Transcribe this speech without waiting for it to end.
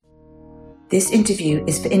This interview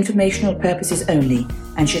is for informational purposes only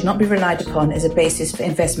and should not be relied upon as a basis for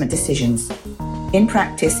investment decisions. In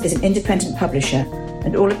Practice is an independent publisher,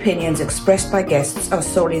 and all opinions expressed by guests are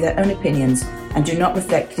solely their own opinions and do not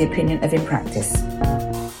reflect the opinion of In Practice.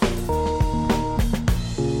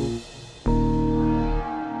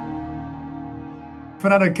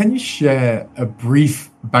 Fernando, can you share a brief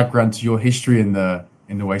background to your history in the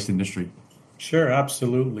waste industry? Sure,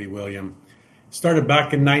 absolutely, William. Started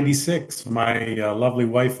back in '96. My lovely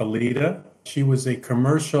wife, Alita, she was a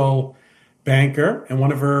commercial banker, and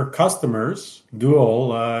one of her customers,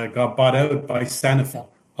 Dual, got bought out by Sanifel,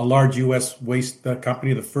 a large U.S. waste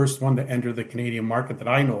company, the first one to enter the Canadian market that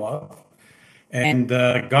I know of, and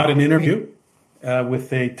got an interview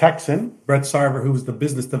with a Texan, Brett Sarver, who was the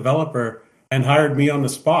business developer, and hired me on the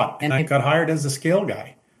spot. And I got hired as a scale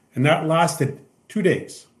guy, and that lasted 2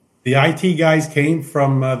 days. The IT guys came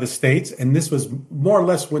from the States, and this was more or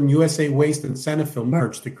less when USA Waste and Sanifel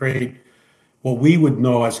merged to create what we would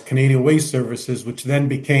know as Canadian Waste Services, which then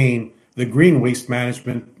became the Green Waste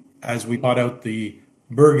Management as we bought out the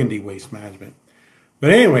Burgundy Waste Management.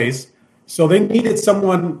 But anyways, so they needed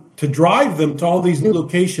someone to drive them to all these new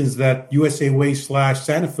locations that USA Waste /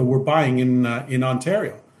 Sanifel were buying in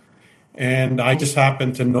Ontario. And I just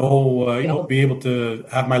happened to know, be able to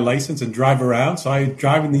have my license and drive around. So I'm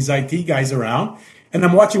driving these IT guys around, and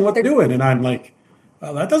I'm watching what they're doing. And I'm like,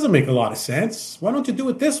 well, that doesn't make a lot of sense. Why don't you do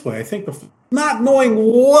it this way? I think not knowing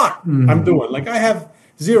what I'm doing. Like I have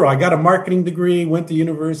zero. I got a marketing degree, went to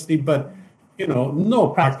university, but, no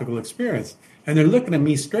practical experience. And they're looking at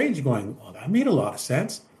me strange going, well, that made a lot of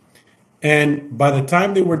sense. And by the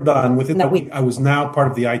time they were done, within a week, I was now part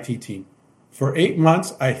of the IT team. For 8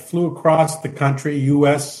 months, I flew across the country,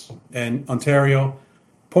 U.S. and Ontario,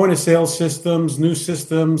 point of sale systems, new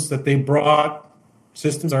systems that they brought.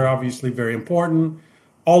 Systems are obviously very important.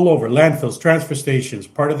 All over, landfills, transfer stations,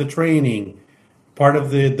 part of the training, part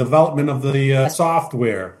of the development of the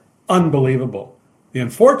software. Unbelievable. The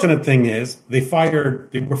unfortunate thing is they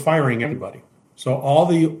were firing everybody. So all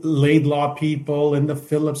the Laidlaw people and the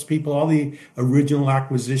Phillips people, all the original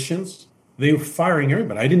acquisitions, they were firing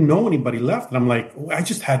everybody. I didn't know anybody left. And I'm like, I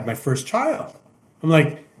just had my first child. I'm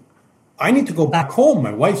like, I need to go back home.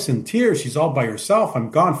 My wife's in tears. She's all by herself. I'm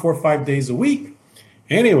gone 4 or 5 days a week.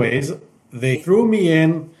 Anyways, they threw me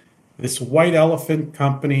in this white elephant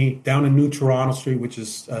company down in New Toronto Street, which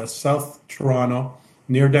is South Toronto,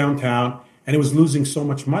 near downtown. And it was losing so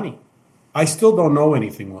much money. I still don't know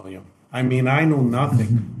anything, William. I mean, I know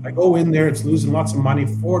nothing. I go in there. It's losing lots of money.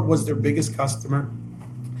 Ford was their biggest customer.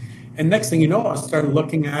 And next thing you know, I started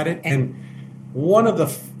looking at it. And one of the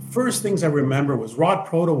first things I remember was Rod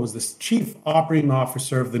Proto was the chief operating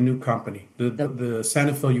officer of the new company, the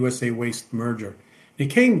Sanifel USA Waste merger. He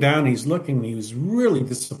came down, he's looking, he was really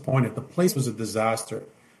disappointed. The place was a disaster.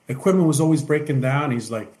 Equipment was always breaking down. He's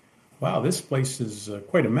like, wow, this place is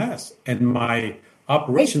quite a mess. And my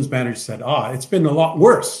operations manager said, it's been a lot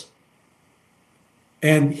worse.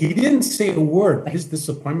 And he didn't say a word. His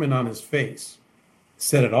disappointment on his face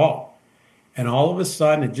said it all. And all of a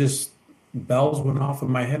sudden, it just, bells went off in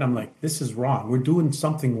my head. I'm like, this is wrong. We're doing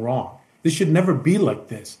something wrong. This should never be like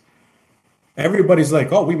this. Everybody's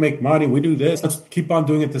like, we make money. We do this. Let's keep on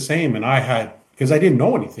doing it the same. And because I didn't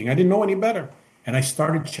know anything. I didn't know any better. And I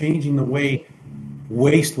started changing the way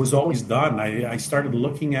waste was always done. I started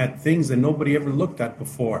looking at things that nobody ever looked at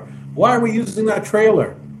before. Why are we using that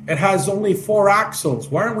trailer? It has only 4 axles.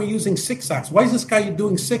 Why aren't we using 6 axles? Why is this guy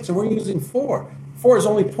doing 6 and we're using 4? 4 is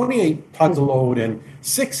only 28 tons of load, and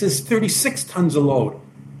 6 is 36 tons of load.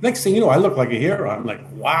 Next thing you know, I look like a hero. I'm like,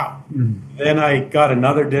 wow. Then I got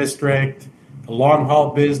another district, a long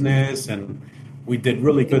haul business, and we did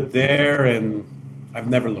really good there, and I've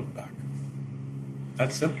never looked back.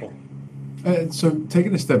 That's simple. So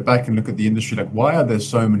taking a step back and look at the industry, like why are there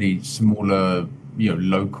so many smaller,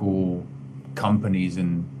 local companies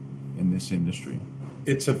in this industry?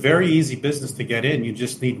 It's a very easy business to get in. You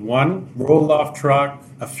just need one roll-off truck,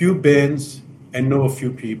 a few bins, and know a few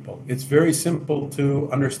people. It's very simple to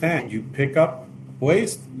understand. You pick up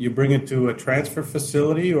waste, you bring it to a transfer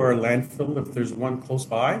facility or a landfill if there's one close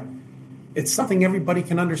by. It's something everybody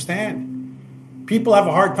can understand. People have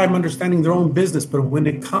a hard time understanding their own business, but when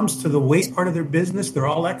it comes to the waste part of their business, they're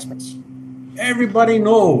all experts. Everybody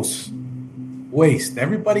knows waste.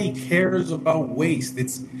 Everybody cares about waste.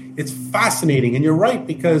 It's fascinating. And you're right,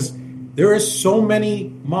 because there is so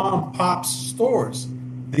many mom and pop stores.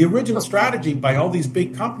 The original strategy by all these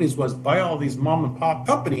big companies was buy all these mom and pop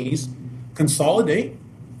companies, consolidate,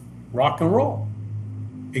 rock and roll.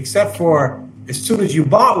 Except for as soon as you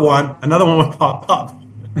bought one, another one would pop up.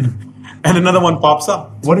 and another one pops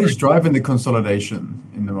up. What is driving the consolidation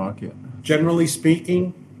in the market? Generally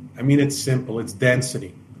speaking, I mean, it's simple. It's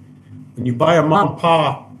density. When you buy a mom and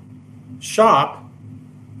pop shop,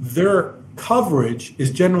 their coverage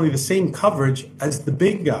is generally the same coverage as the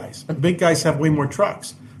big guys. The big guys have way more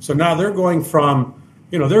trucks. So now they're going from,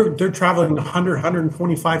 they're traveling 100,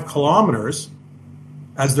 125 kilometers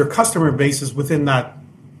as their customer base is within that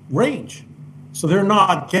range. So they're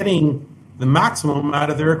not getting the maximum out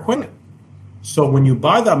of their equipment. So when you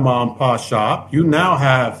buy that mom and pop shop, you now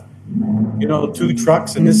have, 2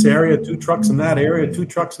 trucks in this area, 2 trucks in that area, 2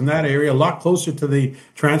 trucks in that area, a lot closer to the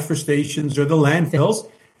transfer stations or the landfills,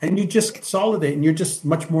 and you just consolidate and you're just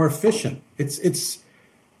much more efficient.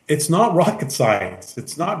 It's not rocket science.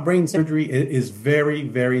 It's not brain surgery. It is very,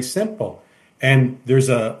 very simple. And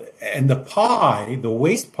the pie, the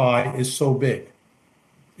waste pie is so big.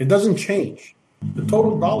 It doesn't change. The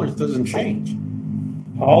total dollars doesn't change.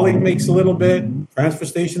 Hauling makes a little bit, transfer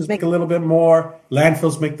stations make a little bit more,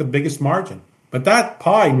 landfills make the biggest margin. But that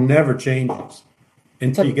pie never changes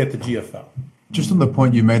until you get to GFL. Just on the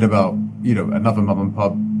point you made about, another mom and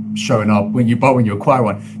pop showing up when you acquire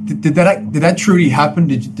one, did that truly happen?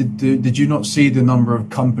 Did you not see the number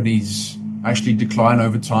of companies actually decline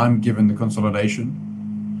over time given the consolidation?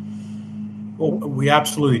 Well, we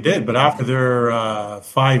absolutely did. But after their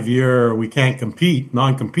 5-year we can't compete,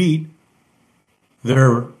 non-compete,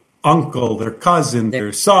 their uncle, their cousin,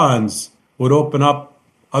 their sons would open up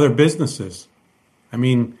other businesses. I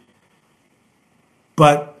mean,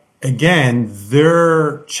 but again,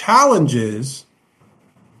 their challenges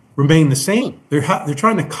remain the same. They're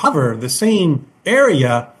trying to cover the same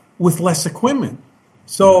area with less equipment.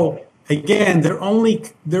 So again, they're only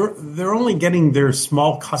getting their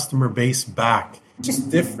small customer base back.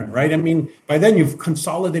 Just different, right? I mean, by then you've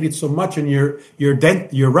consolidated so much, and your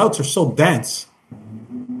routes are so dense.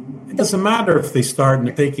 It doesn't matter if they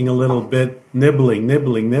start taking a little bit, nibbling.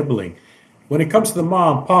 When it comes to the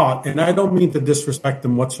mom and pop, and I don't mean to disrespect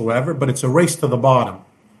them whatsoever, but it's a race to the bottom.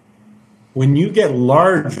 When you get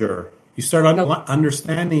larger, you start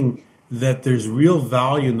understanding that there's real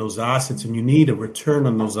value in those assets and you need a return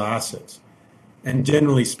on those assets. And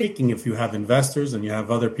generally speaking, if you have investors and you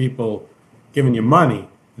have other people giving you money,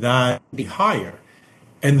 that would be higher.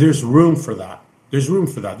 And there's room for that. There's room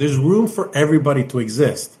for everybody to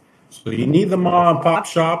exist. So you need the mom and pop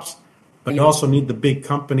shops, but you also need the big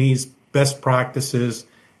companies, best practices.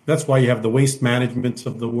 That's why you have the Waste Managements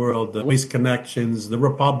of the world, the Waste Connections, the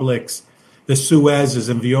Republics, the Suezes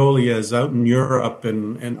and Veolias out in Europe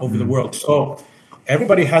and over the world. So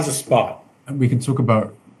everybody has a spot. And we can talk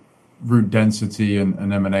about route density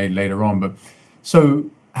and M&A later on. But so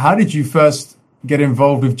how did you first get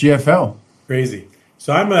involved with GFL? Crazy.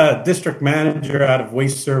 So I'm a district manager out of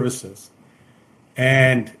Waste Services.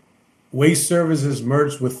 And Waste Services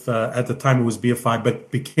merged with, at the time it was BFI, but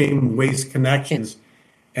became Waste Connections.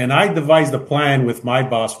 And I devised a plan with my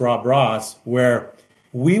boss, Rob Ross, where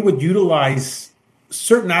we would utilize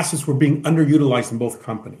certain assets were being underutilized in both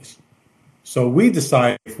companies. So we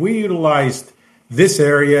decided if we utilized this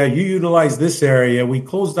area, you utilize this area, we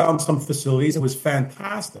closed down some facilities. It was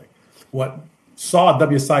fantastic. What saw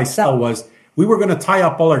WSI sell was we were going to tie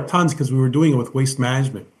up all our tons because we were doing it with Waste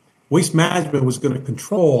Management. Waste Management was going to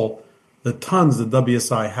control the tons that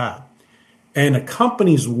WSI had. And a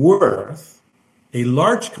company's worth, a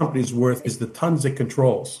large company's worth, is the tons it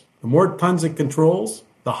controls. The more tons it controls,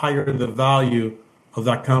 the higher the value of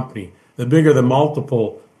that company, the bigger the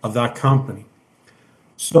multiple of that company.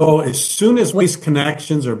 So as soon as Waste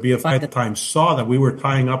Connections or BFI at the time saw that we were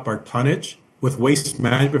tying up our tonnage with Waste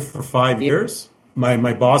Management for 5 years,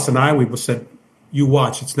 my boss and I, we said, you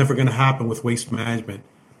watch, it's never going to happen with Waste Management.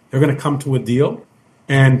 They're going to come to a deal,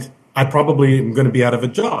 and I probably am going to be out of a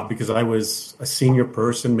job because I was a senior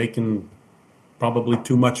person making probably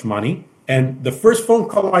too much money. And the first phone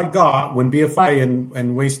call I got when BFI and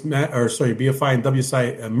BFI and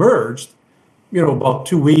WSI merged, about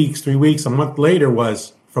 2 weeks, 3 weeks, a month later,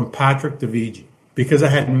 was from Patrick DeVigi, because I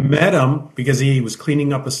had met him because he was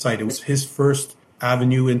cleaning up a site. It was his first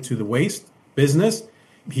avenue into the waste business.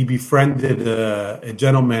 He befriended a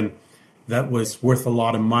gentleman that was worth a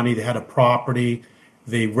lot of money. They had a property.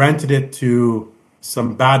 They rented it to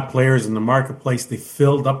some bad players in the marketplace. They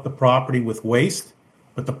filled up the property with waste,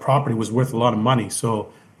 but the property was worth a lot of money.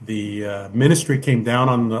 So the ministry came down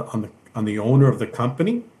on the owner of the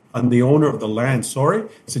company, on the owner of the land,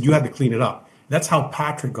 said you had to clean it up. That's how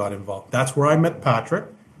Patrick got involved. That's where I met Patrick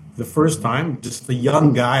the first time, just a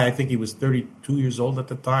young guy. I think he was 32 years old at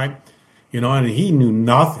the time, and he knew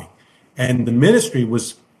nothing. And the ministry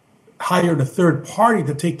hired a third party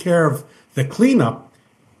to take care of the cleanup.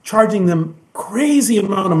 charging them crazy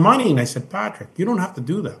amount of money. And I said, Patrick, you don't have to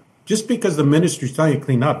do that. Just because the ministry is telling you to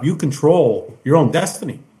clean up, you control your own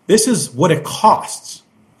destiny. This is what it costs.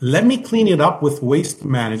 Let me clean it up with waste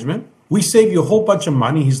management. We save you a whole bunch of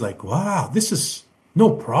money. He's like, wow, this is no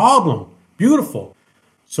problem. Beautiful.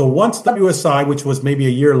 So once WSI, which was maybe a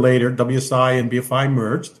year later, WSI and BFI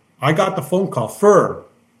merged, I got the phone call.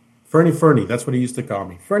 Fernie, that's what he used to call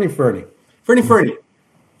me. Fernie,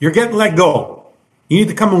 you're getting let go. You need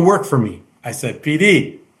to come and work for me. I said,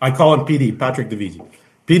 PD, I call him PD, Patrick DeVigi.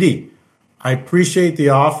 PD, I appreciate the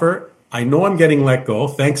offer. I know I'm getting let go.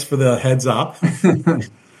 Thanks for the heads up.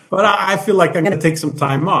 But I feel like I'm going to take some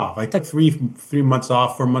time off. I took 3 months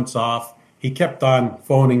off, 4 months off. He kept on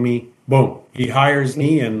phoning me. Boom. He hires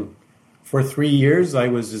me, and for 3 years, I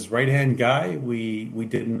was his right-hand guy. We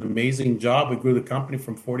did an amazing job. We grew the company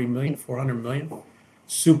from 40 million to 400 million.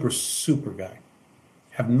 Super guy.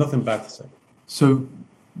 Have nothing bad to say. So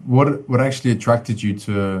what actually attracted you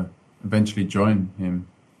to eventually join him?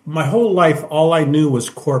 My whole life, all I knew was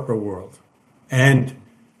corporate world. And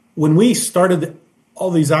when we started all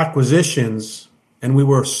these acquisitions, and we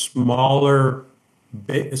were a smaller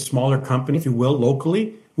company, if you will,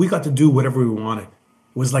 locally, we got to do whatever we wanted.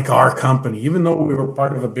 It was like our company. Even though we were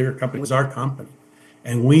part of a bigger company, it was our company.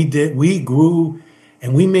 And we grew,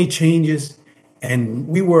 and we made changes, and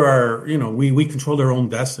we controlled our own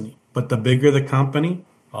destiny. But the bigger the company,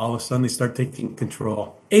 all of a sudden they start taking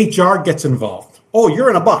control. HR gets involved. Oh, you're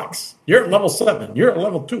in a box. You're at level 7. You're at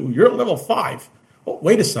level 2. You're at level 5. Oh,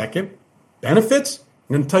 wait a second. Benefits?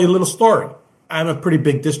 I'm going to tell you a little story. I'm a pretty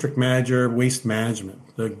big district manager, waste management,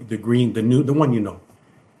 the one you know.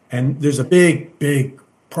 And there's a big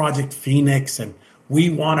Project Phoenix, and we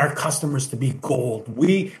want our customers to be gold.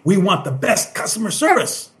 We want the best customer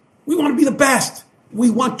service. We want to be the best. We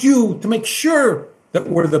want you to make sure that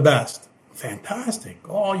we're the best. Fantastic.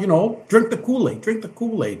 Oh, drink the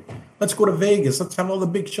Kool-Aid. Let's go to Vegas. Let's have all the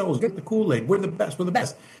big shows. Drink the Kool-Aid. We're the best.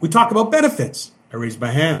 We talk about benefits. I raised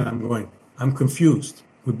my hand. I'm confused.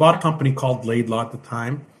 We bought a company called Laidlaw at the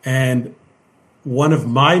time. And one of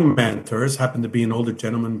my mentors happened to be an older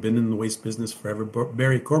gentleman, been in the waste business forever,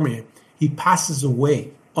 Barry Cormier. He passes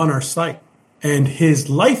away on our site. And his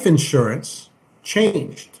life insurance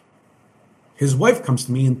changed. His wife comes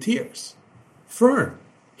to me in tears. Fern,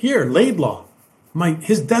 here, Laidlaw.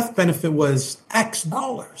 His death benefit was X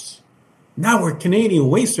dollars. Now we're Canadian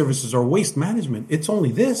Waste Services or Waste Management. It's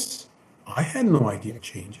only this. I had no idea it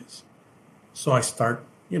changes. So I start,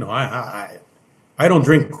 I don't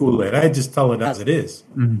drink Kool-Aid. I just tell it as it is.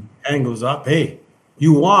 Mm-hmm. Hand goes up. Hey,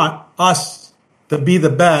 you want us to be the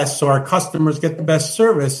best so our customers get the best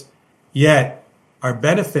service, yet our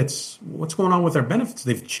benefits, what's going on with our benefits?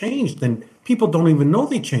 They've changed, and people don't even know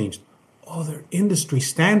they changed. Oh, they're industry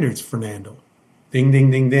standards, Fernando. Ding,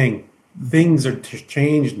 ding, ding, ding. Things are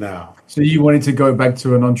changed now. So you wanted to go back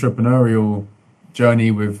to an entrepreneurial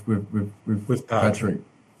journey with Patrick?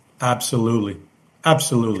 Absolutely.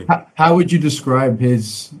 How would you describe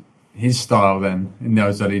his style then in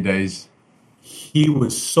those early days? He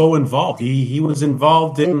was so involved. He was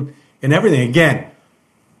involved in everything. Again,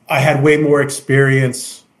 I had way more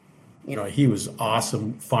experience. He was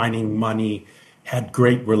awesome finding money, had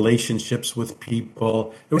great relationships with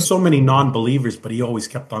people. There were so many non-believers, but he always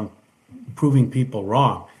kept on proving people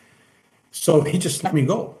wrong. So he just let me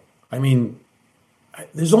go. I mean,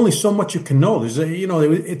 there's only so much you can know.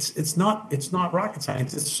 It's not rocket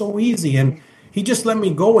science. It's so easy. And he just let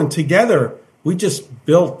me go. And together we just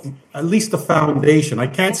built at least the foundation. I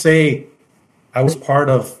can't say I was part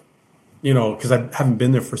of, because I haven't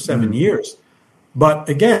been there for 7 years. But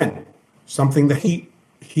again, something that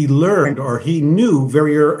he learned or he knew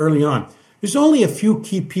very early on. There's only a few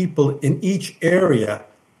key people in each area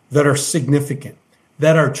that are significant,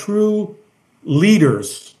 that are true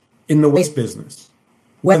leaders in the waste business.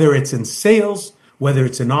 Whether it's in sales, whether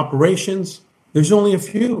it's in operations, there's only a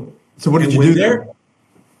few. So what did you do there?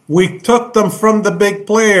 We took them from the big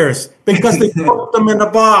players because they put them in a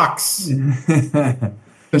box.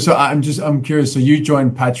 So I'm curious. So you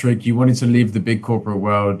joined Patrick. You wanted to leave the big corporate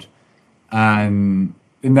world, and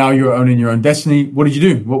now you're owning your own destiny. What did you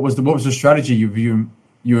do? What was the strategy you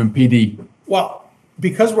and PD? Well,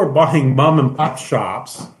 because we're buying mom and pop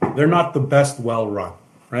shops, they're not the best well run,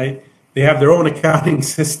 right? They have their own accounting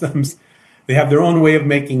systems. They have their own way of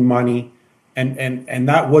making money. And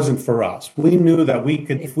that wasn't for us. We knew that we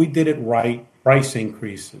could, if we did it right, price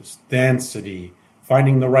increases, density,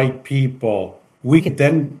 finding the right people, we could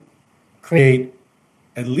then create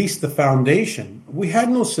at least the foundation. We had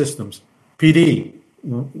no systems. PD,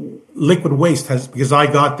 liquid waste because I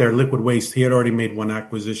got there, liquid waste, he had already made one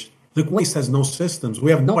acquisition. Liquid waste has no systems.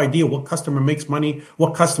 We have no idea what customer makes money,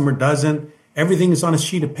 what customer doesn't. Everything is on a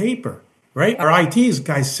sheet of paper, right? Our IT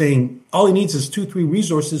guy's saying all he needs is 2-3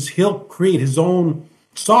 resources. He'll create his own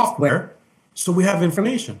software. So we have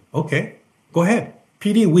information. Okay, go ahead.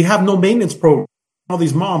 PD, we have no maintenance program. All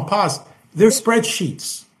these mom and pops, they're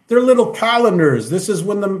spreadsheets. They're little calendars. This is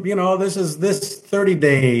when this is this 30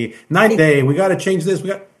 day, 90 day. We got to change this.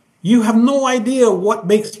 You have no idea what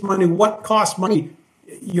makes money, what costs money.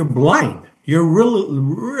 You're blind. You're really,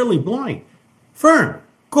 really blind. Fern,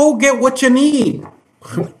 go get what you need.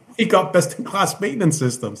 We got best in class maintenance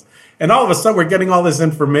systems. And all of a sudden we're getting all this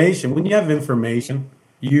information. When you have information,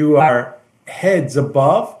 you are heads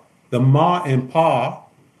above the ma and pa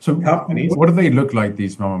companies. What do they look like,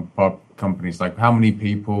 these mom and pop companies? Like, how many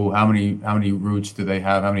people, how many routes do they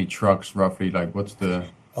have? How many trucks roughly? Like, what's the...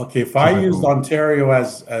 Okay, if I used Ontario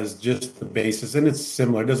as just the basis, and it's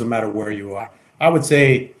similar, it doesn't matter where you are. I would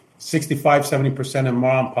say 65-70% of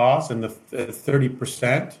mom and pops, and the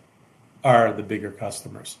 30% are the bigger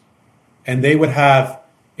customers. And they would have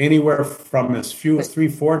anywhere from as few as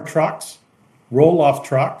 3-4 trucks, roll-off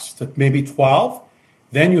trucks, to maybe 12.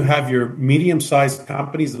 Then you have your medium-sized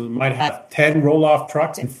companies that might have 10 roll-off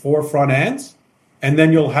trucks and 4 front ends. And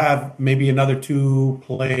then you'll have maybe another 2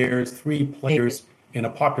 players, 3 players in a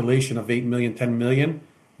population of 8 million, 10 million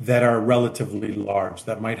that are relatively large,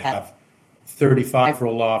 that might have 35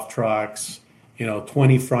 roll-off trucks,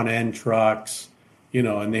 20 front-end trucks,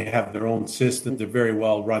 and they have their own system. They're very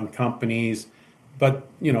well-run companies. But,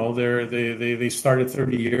 they started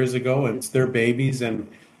 30 years ago, and it's their babies, and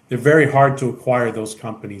they're very hard to acquire, those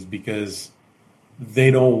companies, because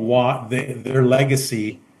they don't want, their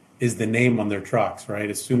legacy is the name on their trucks, right?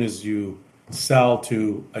 As soon as you sell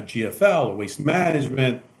to a GFL or Waste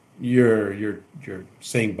Management, you're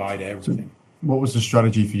saying bye to everything. So what was the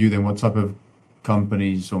strategy for you then? What type of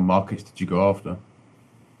companies or markets did you go after?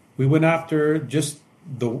 We went after just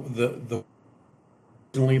the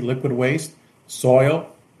liquid waste,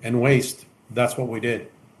 soil, and waste. That's what we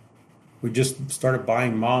did. We just started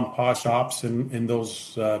buying mom and pop shops in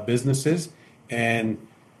those businesses, and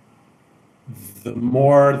the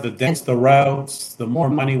more the dense the routes, the more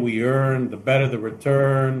money we earn, the better the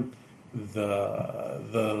return,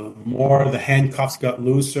 the more the handcuffs got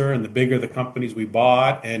looser, and the bigger the companies we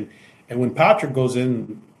bought. And when Patrick goes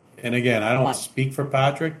in, and again, I don't speak for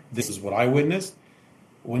Patrick, this is what I witnessed.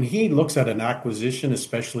 When he looks at an acquisition,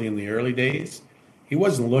 especially in the early days, he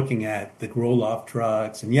wasn't looking at the roll-off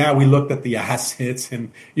trucks. And yeah, we looked at the assets,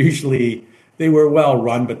 and usually they were well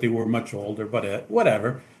run, but they were much older, but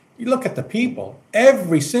whatever. You look at the people.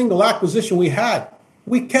 Every single acquisition we had,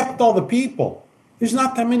 we kept all the people. There's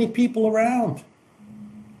not that many people around.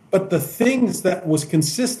 But the things that was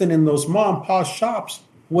consistent in those mom and pop shops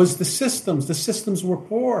was the systems. The systems were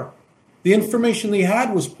poor. The information they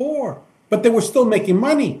had was poor, but they were still making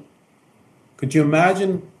money. Could you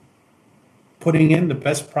imagine putting in the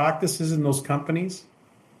best practices in those companies?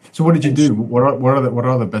 So what did you do? What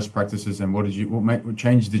are the best practices, and what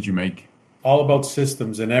changes did you make? All about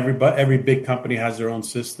systems, and every big company has their own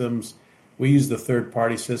systems. We use the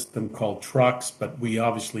third-party system called Trucks, but we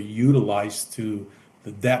obviously utilized to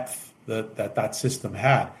the depth that system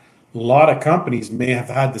had. A lot of companies may have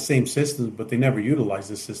had the same systems, but they never utilized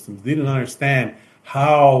the systems. They didn't understand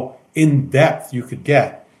how in-depth you could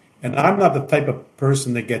get. And I'm not the type of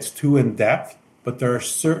person that gets too in-depth, but there are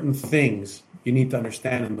certain things you need to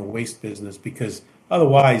understand in the waste business, because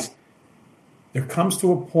otherwise there comes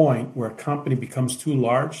to a point where a company becomes too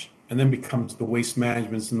large, and then becomes the Waste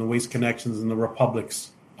Managements and the Waste Connections and the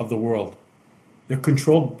Republics of the world. They're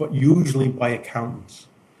controlled but usually by accountants.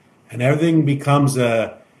 And everything becomes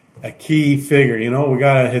a key figure. We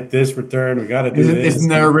got to hit this return. We got to do this. Isn't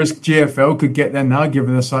there a risk GFL could get there now,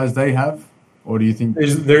 given the size they have? Or do you think...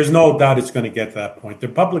 There's no doubt it's going to get to that point. They're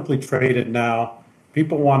publicly traded now.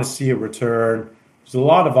 People want to see a return. There's a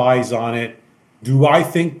lot of eyes on it. Do I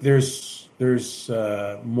think there's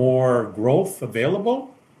more growth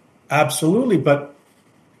available? Absolutely. But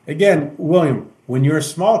again, William, when you're a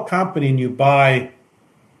small company and you buy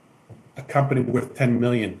a company worth 10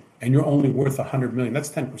 million and you're only worth 100 million, that's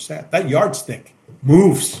 10%. That yardstick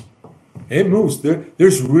moves. It moves.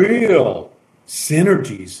 There's real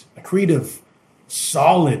synergies, accretive,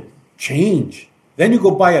 solid change. Then you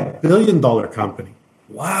go buy $1 billion company.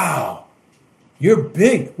 Wow, you're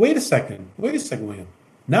big. Wait a second, William.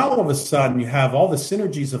 Now all of a sudden you have all the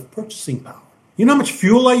synergies of purchasing power. You know how much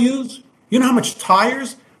fuel I use? You know how much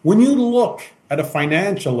tires? When you look at a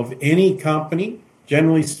financial of any company,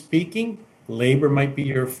 generally speaking, labor might be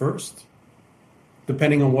your first,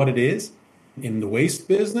 depending on what it is. In the waste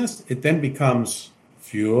business, it then becomes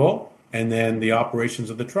fuel, and then the operations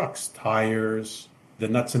of the trucks, tires, the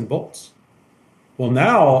nuts and bolts. Well,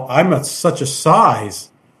 now I'm at such a size,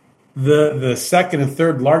 the second and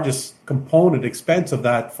third largest component expense of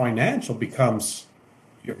that financial becomes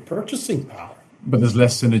your purchasing power. But there's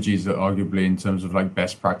less synergies, arguably, in terms of like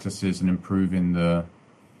best practices and improving the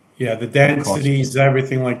densities,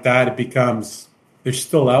 everything like that. It becomes, they're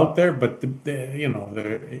still out there, but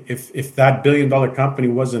if that billion-dollar company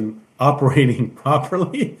wasn't operating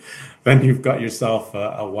properly, then you've got yourself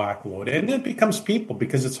a whack load. And it becomes people,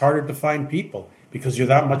 because it's harder to find people because you're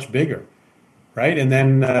that much bigger, right? And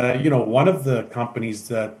then one of the companies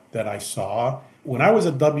that I saw when I was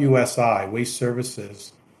at WSI, Waste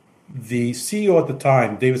Services, the CEO at the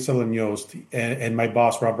time, David Sutherland-Yost, and my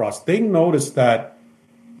boss, Rob Ross, they noticed that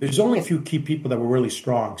there's only a few key people that were really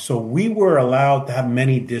strong. So we were allowed to have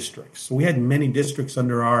many districts. So we had many districts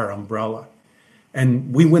under our umbrella.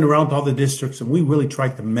 And we went around to all the districts, and we really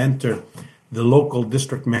tried to mentor the local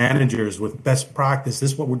district managers with best practice.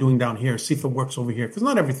 This is what we're doing down here. See if it works over here. Because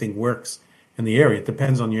not everything works in the area. It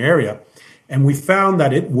depends on your area. And we found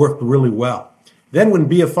that it worked really well. Then when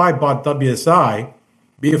BFI bought WSI,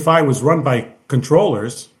 BFI was run by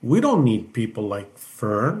controllers. We don't need people like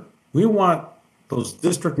Fern. We want those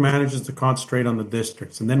district managers to concentrate on the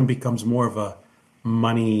districts. And then it becomes more of a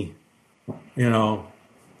money,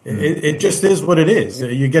 it just is what it is.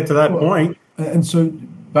 You get to that point. And so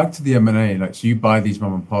back to the M&A, so you buy these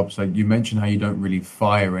mom and pops, like you mentioned how you don't really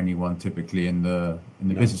fire anyone typically in the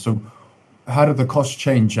business. So how do the costs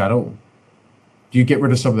change at all? Do you get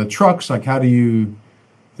rid of some of the trucks? Like what do you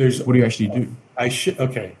actually do?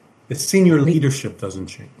 The senior leadership doesn't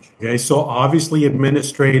change. Okay. So obviously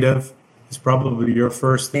administrative is probably your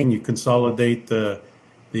first thing. You consolidate the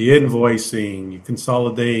invoicing, you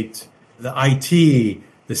consolidate the IT,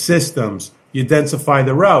 the systems, you densify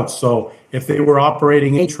the routes. So if they were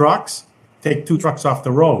operating 8 trucks, take 2 trucks off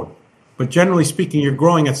the road. But generally speaking, you're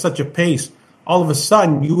growing at such a pace, all of a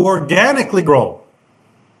sudden you organically grow.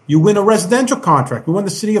 You win a residential contract. We won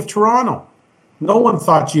the city of Toronto. No one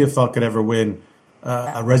thought GFL could ever win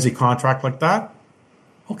a resi contract like that.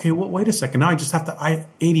 Okay, well, wait a second. Now I just have to hire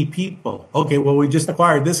 80 people. Okay, well, we just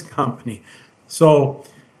acquired this company. So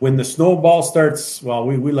when the snowball starts,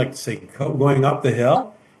 we like to say going up the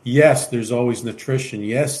hill, yes, there's always nutrition.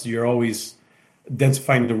 Yes, you're always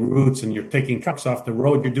densifying the routes and you're taking trucks off the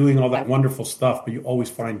road. You're doing all that wonderful stuff, but you always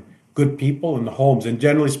find good people in the homes. And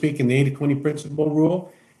generally speaking, the 80-20 principle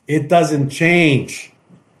rule, it doesn't change.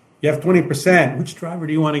 You have 20%. Which driver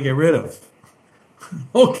do you want to get rid of?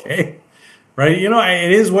 Okay. Right?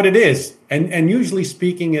 It is what it is. And usually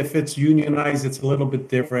speaking, if it's unionized, it's a little bit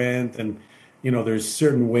different. And, there's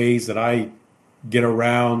certain ways that I get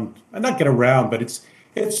around. Not get around, but it's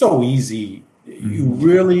so easy. You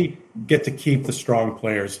really get to keep the strong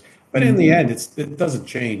players. But in the end, it doesn't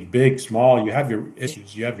change. Big, small, you have your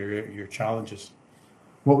issues. You have your challenges.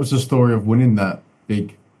 What was the story of winning that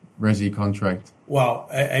big resi contract? Well,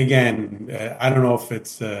 again, I don't know if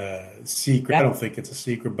it's a secret. I don't think it's a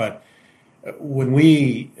secret, but when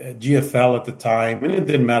GFL at the time, and it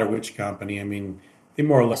didn't matter which company, they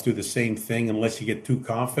more or less do the same thing unless you get too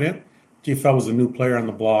confident. GFL was a new player on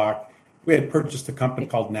the block. We had purchased a company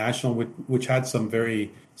called National, which had some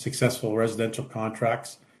very successful residential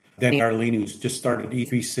contracts. Then Arlene, who's just started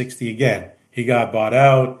E360 again, he got bought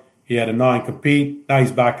out. He had a non-compete. Now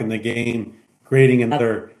he's back in the game, creating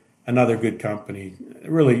another good company.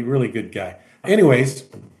 Really, really good guy. Anyways,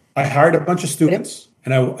 I hired a bunch of students,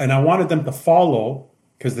 and I wanted them to follow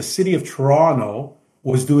because the city of Toronto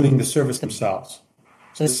was doing the service themselves.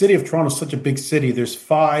 So the city of Toronto is such a big city. There's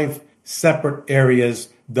 5 separate areas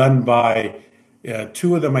done by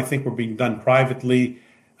 2 of them, I think, were being done privately,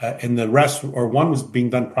 and the rest, or 1 was being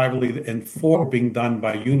done privately, and 4 were being done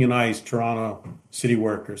by unionized Toronto city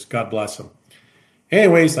workers. God bless them.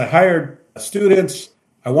 Anyways, I hired students.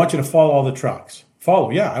 I want you to follow all the trucks.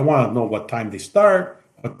 I want to know what time they start,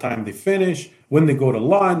 what time they finish, when they go to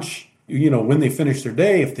lunch, when they finish their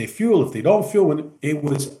day, if they fuel, if they don't fuel. It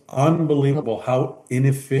was unbelievable how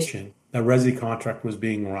inefficient the resi contract was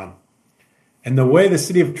being run. And the way the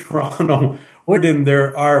city of Toronto put in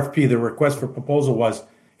their RFP, their request for proposal was,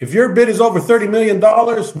 if your bid is over $30 million,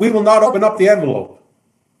 we will not open up the envelope.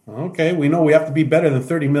 Okay, we know we have to be better than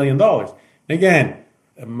 $30 million. Again,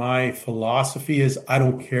 my philosophy is I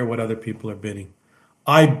don't care what other people are bidding.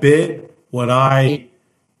 I bid what I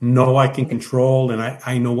know I can control, and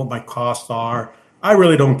I know what my costs are. I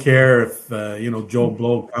really don't care if, Joe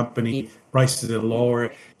Blow company prices it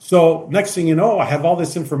lower. So next thing you know, I have all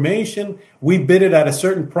this information. We bid it at a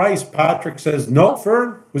certain price. Patrick says, no,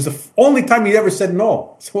 Fern. It was the only time he ever said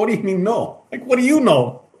no. So what do you mean no? Like, what do you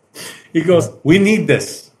know? He goes, we need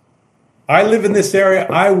this. I live in this area.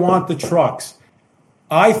 I want the trucks.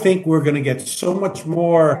 I think we're going to get so much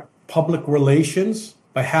more public relations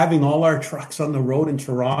by having all our trucks on the road in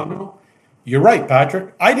Toronto. You're right,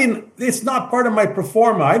 Patrick. It's not part of my pro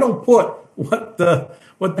forma. I don't put what the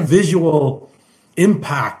visual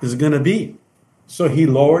impact is going to be. So he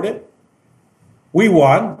lowered it. We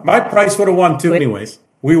won. My price would have won too anyways.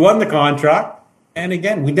 We won the contract. And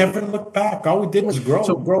again, we never looked back. All we did was grow.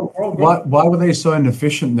 Why were they so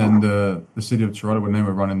inefficient then, the city of Toronto, when they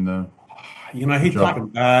were running the I hate talking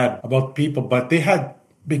bad about people, but they had,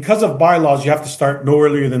 because of bylaws, you have to start no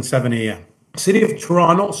earlier than 7 a.m. City of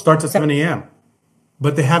Toronto starts at 7 a.m.,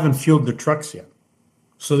 but they haven't fueled the trucks yet.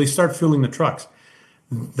 So they start fueling the trucks.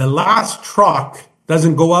 The last truck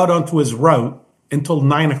doesn't go out onto his route until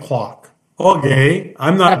 9 o'clock. Okay,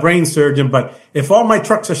 I'm not a brain surgeon, but if all my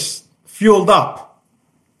trucks are fueled up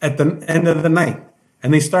at the end of the night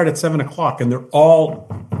and they start at 7 o'clock and they're all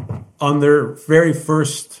on their very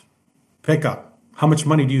first pickup, how much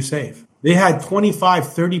money do you save? They had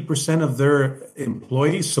 25-30% of their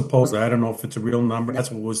employees, supposedly, I don't know if it's a real number,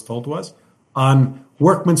 that's what was told to us, on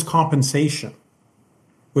workman's compensation,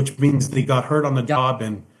 which means they got hurt on the job.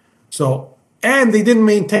 And they didn't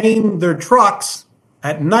maintain their trucks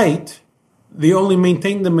at night. They only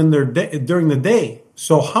maintained them during the day.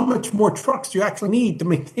 So how much more trucks do you actually need to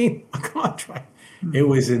maintain a contract? It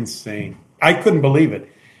was insane. I couldn't believe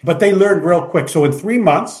it. But they learned real quick. So in 3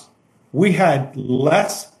 months, we had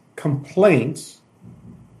less complaints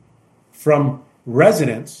from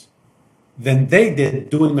residents than they did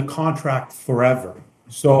doing the contract forever.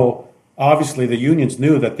 So obviously the unions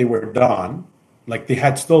knew that they were done. Like, they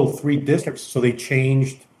had still 3 districts, so they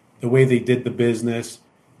changed the way they did the business.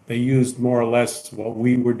 They used more or less what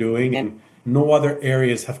we were doing, and no other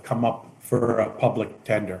areas have come up for a public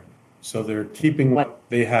tender. So they're keeping what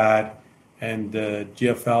they had, and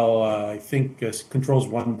GFL, I think, controls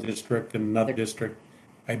one district and another district.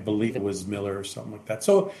 I believe it was Miller or something like that.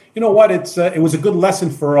 So you know what? It was a good lesson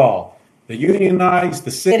for all. The unionized,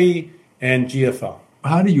 the city, and GFL.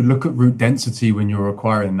 How do you look at route density when you're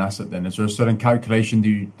acquiring an asset then? Is there a certain calculation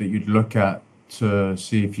that you'd look at to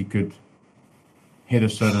see if you could hit a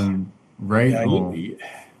certain rate?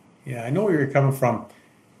 Yeah, I know where you're coming from.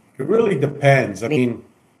 It really depends. I mean,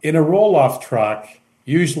 in a roll-off truck,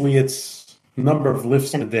 usually it's number of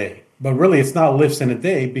lifts in a day. But really, it's not lifts in a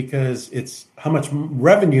day because it's how much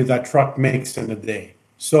revenue that truck makes in a day.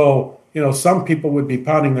 So, some people would be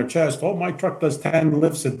pounding their chest, oh, my truck does 10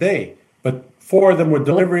 lifts a day. But 4 of them were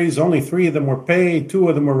deliveries, only 3 of them were paid, 2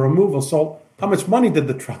 of them were removal. So how much money did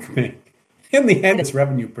the truck make? In the end, it's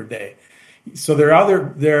revenue per day. So the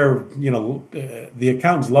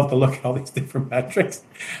accountants love to look at all these different metrics.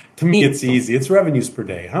 To me, it's easy. It's revenues per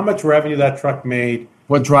day. How much revenue that truck made.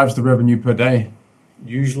 What drives the revenue per day?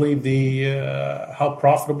 Usually how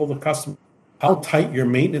profitable the customer, how tight your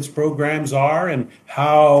maintenance programs are, and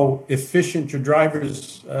how efficient your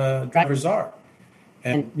drivers are.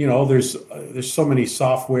 And there's so many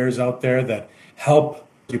softwares out there that help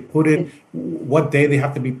you put in what day they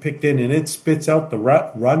have to be picked in, and it spits out the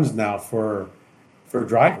runs now for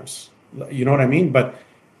drivers. You know what I mean? But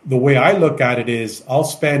the way I look at it is, I'll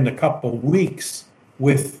spend a couple weeks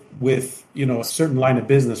with a certain line of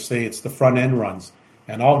business. Say it's the front end runs,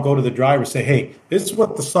 and I'll go to the driver and say, hey, this is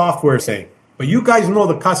what the software is saying. But you guys know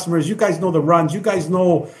the customers, you guys know the runs, you guys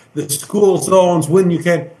know the school zones when you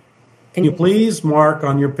can. Can you please mark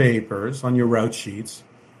on your papers, on your route sheets,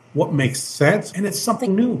 what makes sense? And it's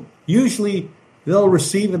something new. Usually they'll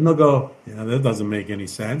receive it and they'll go, yeah, that doesn't make any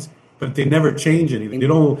sense. But they never change anything.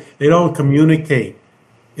 They don't communicate.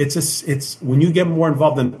 It's when you get more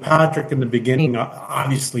involved than Patrick in the beginning,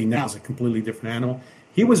 obviously now is a completely different animal.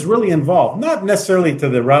 He was really involved, not necessarily to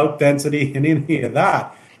the route density and any of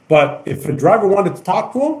that. But if a driver wanted to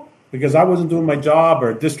talk to him, because I wasn't doing my job, or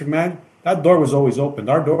a district manager, that door was always open.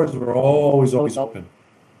 Our doors were always open.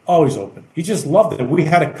 Always open. He just loved it. We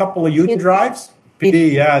had a couple of union drives.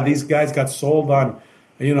 PD, these guys got sold on,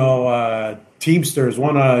 Teamsters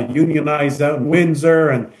want to unionize out in Windsor,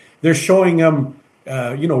 and they're showing them,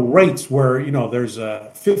 rates where, there's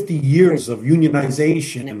 50 years of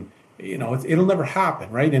unionization, and, it'll never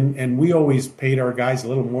happen, right? And we always paid our guys a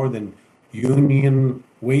little more than union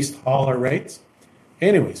waste hauler rates.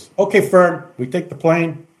 Anyways, okay, Fern, we take the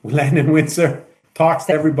plane. We land in Windsor, talks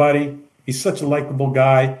to everybody. He's such a likable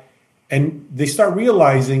guy. And they start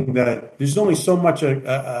realizing that there's only so much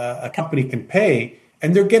a company can pay,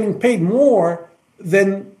 and they're getting paid more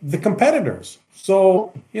than the competitors.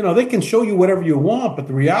 So, they can show you whatever you want, but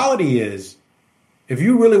the reality is, if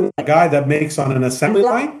you really want a guy that makes on an assembly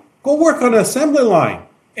line, go work on an assembly line.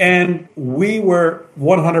 And we were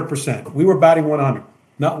 100%. We were batting 100.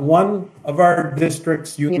 Not one of our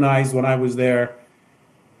districts unionized when I was there.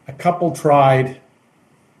 A couple tried.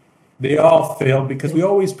 They all failed because we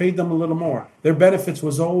always paid them a little more. Their benefits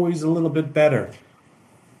was always a little bit better.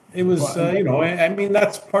 It was,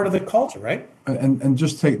 that's part of the culture, right? And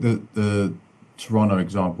just take the Toronto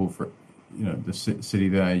example for, the city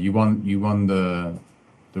there. You won the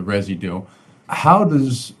Resi deal. How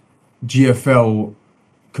does GFL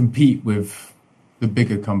compete with the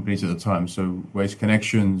bigger companies at the time? So Waste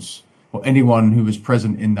Connections or anyone who was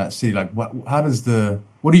present in that city. Like, what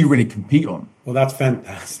do you really compete on? Well, that's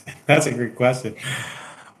fantastic. That's a great question.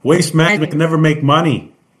 Waste Management can never make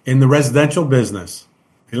money in the residential business.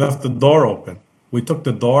 He left the door open. We took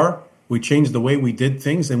the door, we changed the way we did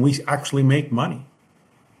things, and we actually make money,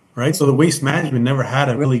 right? So the Waste Management never had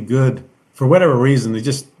a really good, for whatever reason, they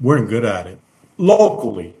just weren't good at it.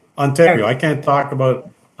 Locally, Ontario, I can't talk about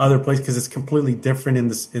other places because it's completely different in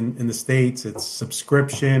the States. It's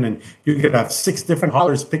subscription, and you could have 6 different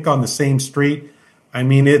haulers pick on the same street. I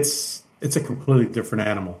mean, it's a completely different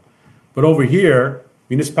animal. But over here,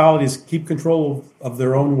 municipalities keep control of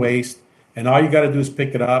their own waste, and all you got to do is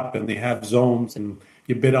pick it up, and they have zones, and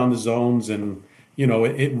you bid on the zones, and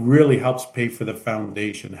it really helps pay for the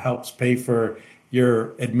foundation, helps pay for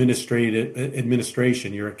your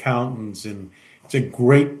administration, your accountants, and it's a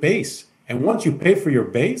great base. And once you pay for your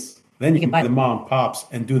base, then you can buy the mom and pops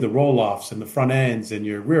and do the roll-offs and the front ends and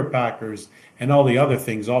your rear packers and all the other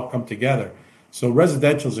things all come together. So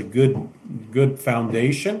residential is a good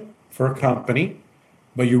foundation for a company,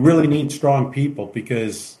 but you really need strong people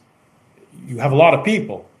because you have a lot of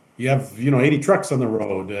people. You have 80 trucks on the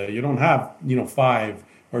road. You don't have 5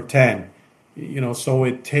 or 10. So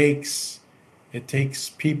it takes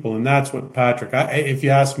people, and that's what Patrick. If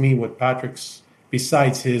you ask me, what Patrick's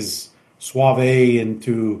besides his suave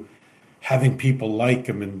into having people like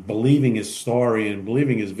him and believing his story and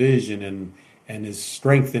believing his vision and his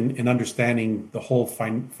strength in understanding the whole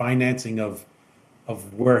financing of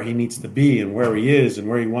where he needs to be and where he is and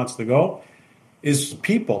where he wants to go, is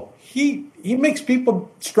people. He makes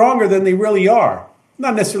people stronger than they really are.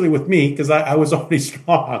 Not necessarily with me, because I was already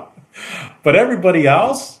strong, but everybody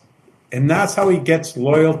else. And that's how he gets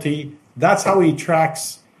loyalty. That's how he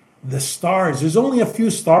attracts the stars. There's only a few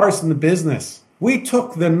stars in the business. We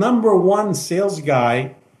took the number 1 sales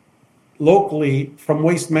guy locally from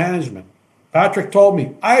Waste Management. Patrick told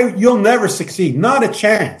me, you'll never succeed. Not a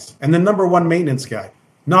chance. And the number 1 maintenance guy.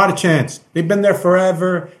 Not a chance. They've been there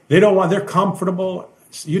forever. They're comfortable.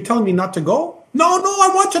 You're telling me not to go? No,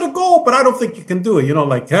 I want you to go, but I don't think you can do it.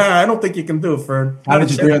 I don't think you can do it, Fern. How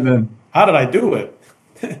did you do it then? How did I do it?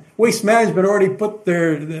 Waste Management already put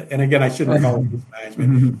and again, I shouldn't call it Waste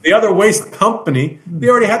Management. The other waste company, they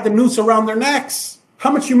already had the noose around their necks.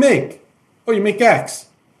 How much you make? Oh, you make X.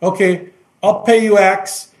 Okay, I'll pay you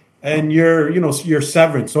X and your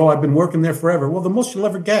severance. Oh, I've been working there forever. Well, the most you'll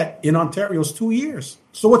ever get in Ontario is 2 years.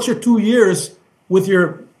 So what's your 2 years with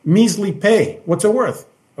your measly pay? What's it worth?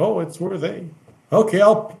 Oh, it's worth A. Okay,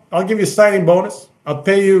 I'll give you a signing bonus. I'll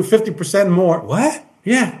pay you 50% more. What?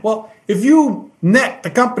 Yeah, well, if you net the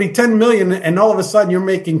company 10 million and all of a sudden you're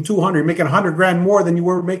making 200, you're making 100 grand more than you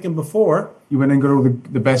were making before. You went and got all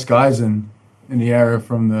the best guys in the area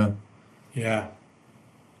from the... Yeah.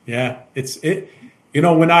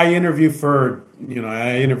 When I interview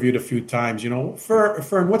I interviewed a few times,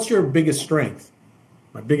 Fern, what's your biggest strength?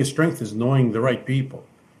 My biggest strength is knowing the right people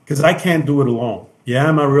because I can't do it alone. Yeah,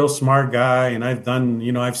 I'm a real smart guy and I've done,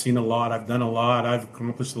 I've seen a lot, I've done a lot, I've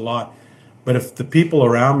accomplished a lot. But if the people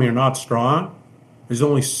around me are not strong, there's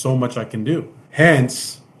only so much I can do.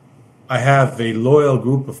 Hence, I have a loyal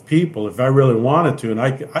group of people if I really wanted to, and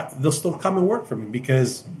they'll still come and work for me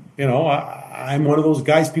because, I'm one of those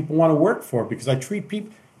guys people want to work for because I treat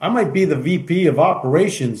people. I might be the VP of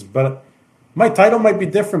operations, but my title might be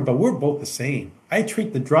different, but we're both the same. I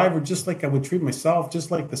treat the driver just like I would treat myself,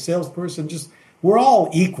 just like the salesperson. We're all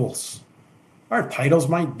equals. Our titles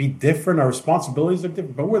might be different, our responsibilities are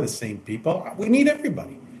different, but we're the same people. We need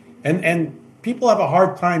everybody. And people have a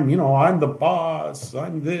hard time, I'm the boss,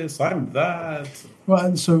 I'm this, I'm that. Well,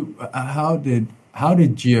 and so how did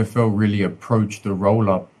GFL really approach the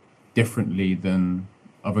roll-up differently than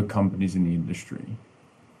other companies in the industry?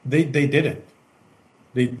 They didn't.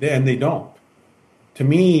 They don't. To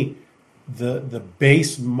me, the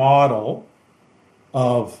base model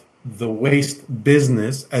of the waste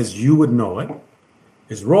business as you would know it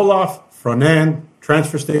is roll-off, front-end,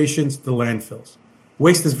 transfer stations, the landfills.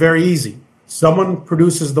 Waste is very easy. Someone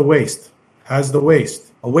produces the waste, has the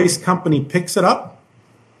waste. A waste company picks it up,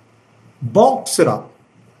 bulks it up,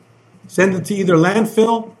 sends it to either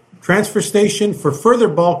landfill, transfer station for further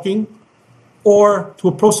bulking, or to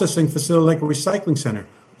a processing facility like a recycling center.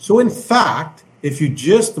 So in fact, if you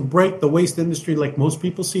just break the waste industry like most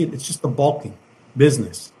people see it, it's just a bulking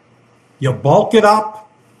business. You bulk it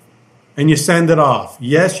up and you send it off.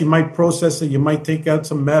 Yes, you might process it. You might take out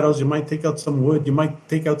some metals. You might take out some wood. You might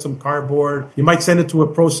take out some cardboard. You might send it to a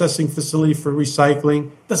processing facility for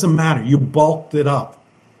recycling. Doesn't matter. You bulked it up.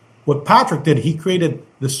 What Patrick did, he created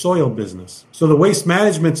the soil business. So the waste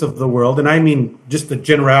managements of the world, and I mean just the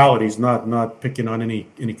generalities, not picking on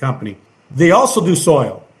any company, they also do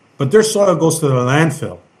soil, but their soil goes to the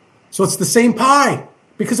landfill. So it's the same pie.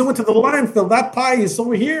 Because it went to the landfill, that pie is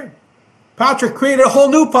over here. Patrick created a whole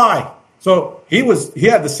new pie. So he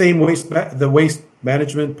had the same waste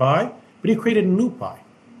management pie, but he created a new pie.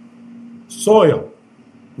 Soil,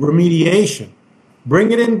 remediation,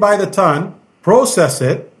 bring it in by the ton, process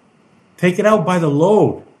it, take it out by the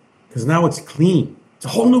load, because now it's clean. It's a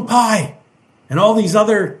whole new pie. And all these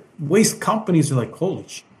other waste companies are like, holy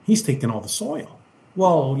shit, he's taking all the soil.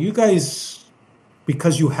 Well, you guys,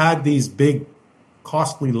 because you had these big,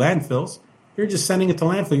 costly landfills, you're just sending it to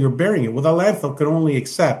landfill, you're burying it. Well, the landfill could only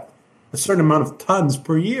accept a certain amount of tons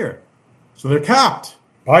per year. So they're capped.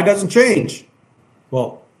 Pie doesn't change.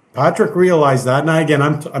 Well, Patrick realized that. Now, again,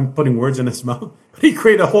 I'm putting words in his mouth, but he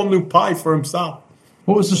created a whole new pie for himself.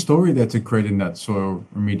 What was the story there to creating that soil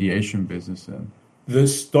remediation business then? The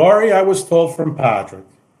story I was told from Patrick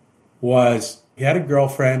was he had a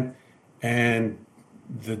girlfriend and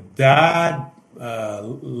the dad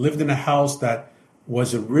lived in a house that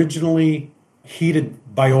was originally heated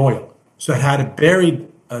by oil. So it had a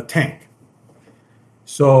buried tank.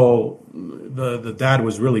 So the dad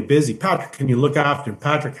was really busy. Patrick, can you look after him?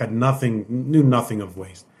 Patrick knew nothing of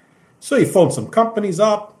waste. So he phoned some companies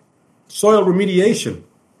up. Soil remediation.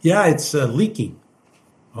 Yeah, it's leaking.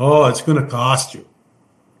 Oh, it's going to cost you.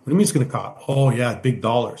 What do you mean it's going to cost? Oh, yeah, big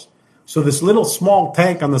dollars. So this little small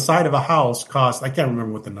tank on the side of a house cost, I can't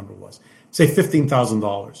remember what the number was, say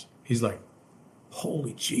 $15,000. He's like,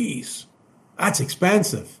 holy jeez, that's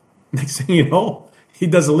expensive. Next thing you know, he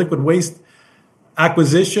does a liquid waste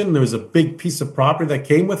acquisition. There was a big piece of property that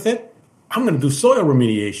came with it. I'm going to do soil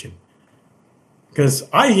remediation. Because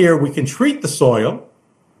I hear we can treat the soil,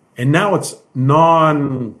 and now it's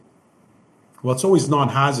it's always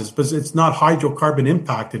non-hazardous, but it's not hydrocarbon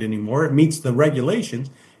impacted anymore. It meets the regulations.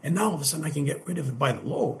 And now all of a sudden I can get rid of it by the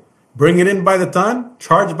load. Bring it in by the ton,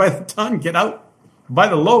 charge by the ton, get out by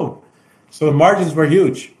the load. So the margins were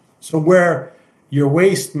huge. So where your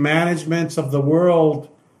waste managements of the world,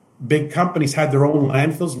 big companies had their own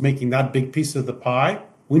landfills making that big piece of the pie,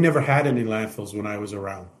 we never had any landfills when I was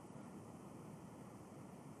around.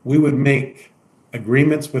 We would make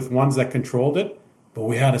agreements with ones that controlled it, but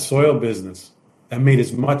we had a soil business that made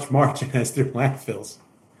as much margin as their landfills.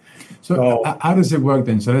 So how does it work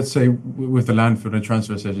then? So let's say with the landfill and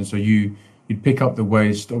transfer station, so you'd pick up the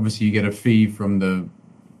waste. Obviously, you get a fee from the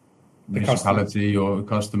municipality or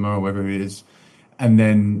customer or whatever it is. And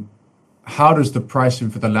then how does the pricing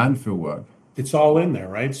for the landfill work? It's all in there,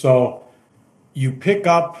 right? So you pick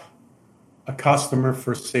up a customer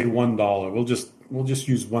for, say, $1. We'll just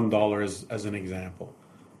use $1 as an example.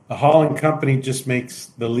 A hauling company just makes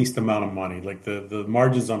the least amount of money. Like the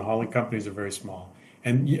margins on hauling companies are very small.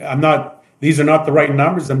 And these are not the right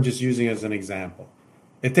numbers. I'm just using it as an example.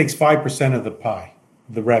 It takes 5% of the pie,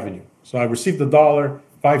 the revenue. So I received $1,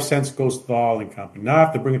 5 cents goes to the hauling company. Now I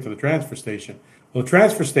have to bring it to the transfer station. Well, the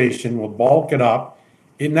transfer station will bulk it up.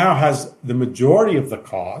 It now has the majority of the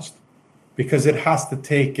cost because it has to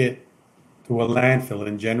take it to a landfill.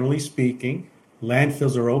 And generally speaking,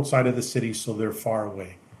 landfills are outside of the city, so they're far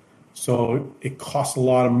away. So it costs a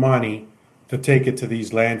lot of money to take it to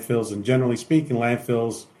these landfills. And generally speaking,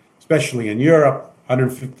 landfills, especially in Europe,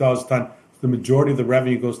 $150 a ton, the majority of the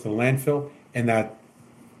revenue goes to the landfill and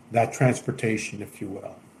that transportation, if you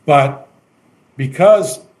will. But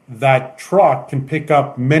because that truck can pick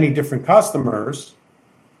up many different customers,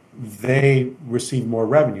 they receive more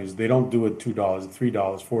revenues. They don't do it $2, $3,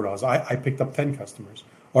 $4. I picked up 10 customers.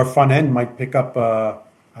 Or front end might pick up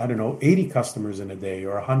 80 customers in a day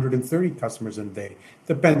or 130 customers in a day.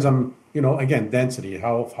 Depends on, again, density,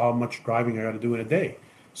 how much driving I got to do in a day.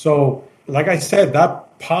 So, like I said,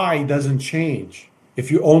 that pie doesn't change.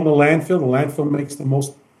 If you own the landfill makes the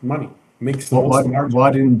most money, makes the most margin.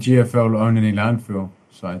 Why didn't GFL own any landfill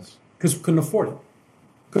sites? Because we couldn't afford it.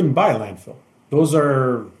 couldn't buy a landfill. Those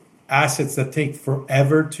are assets that take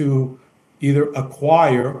forever to either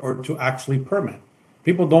acquire or to actually permit.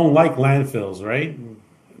 People don't like landfills, right?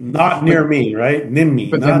 Not near me, right? NIMBY,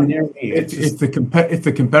 But not then, near me. It's just, if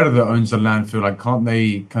the competitor owns a landfill, like, can't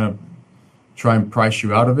they kind of try and price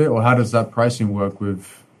you out of it, or how does that pricing work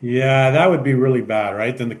with? yeah, that would be really bad,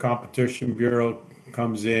 right? Then the competition bureau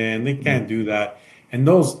comes in. They can't do that. And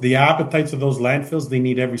the appetites of those landfills, they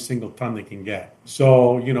need every single ton they can get.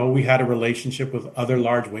 So, we had a relationship with other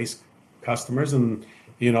large waste customers, and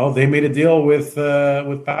they made a deal with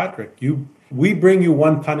Patrick. We bring you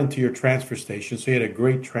 1 ton into your transfer station, so you had a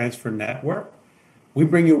great transfer network. We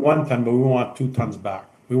bring you 1 ton, but we want 2 tons back.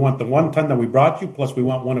 We want the 1 ton that we brought you, plus we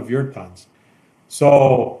want one of your tons.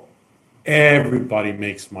 So everybody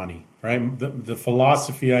makes money, right? The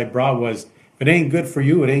philosophy I brought was, if it ain't good for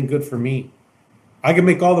you, it ain't good for me. I can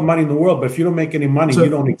make all the money in the world, but if you don't make any money, you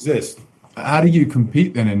don't exist. How do you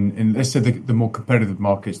compete then in let's say the more competitive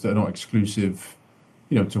markets that are not exclusive,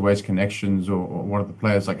 to Waste Connections or one of the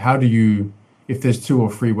players? Like, how do you, if there's 2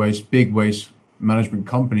 or 3 big waste management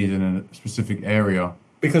companies in a specific area?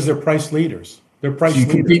 Because they're price leaders. They're price So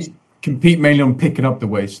you leaders. compete mainly on picking up the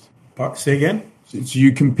waste. Say again? So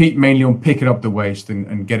you compete mainly on picking up the waste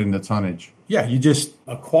and getting the tonnage. Yeah, you just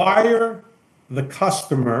acquire the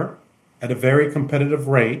customer at a very competitive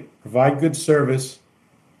rate, provide good service,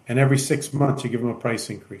 and every 6 months you give them a price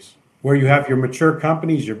increase. Where you have your mature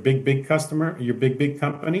companies, your big customer, your big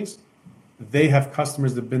companies, they have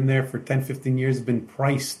customers that have been there for 10, 15 years, been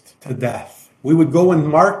priced to death. We would go in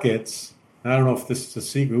markets, I don't know if this is a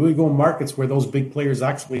secret, we would go in markets where those big players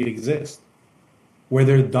actually exist, where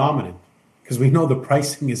they're dominant, because we know the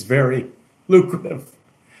pricing is very lucrative.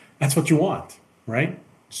 That's what you want, right?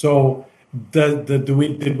 So did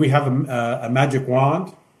we have a magic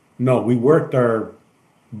wand? No, we worked our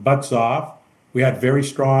butts off. We had very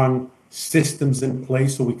strong systems in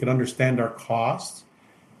place so we could understand our costs.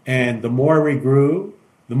 And the more we grew,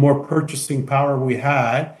 the more purchasing power we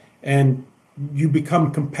had, and you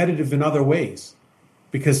become competitive in other ways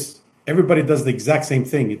because everybody does the exact same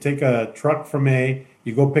thing. You take a truck from A,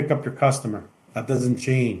 you go pick up your customer. That doesn't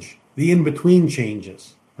change. The in-between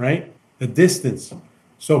changes, right? The distance.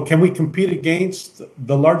 So can we compete against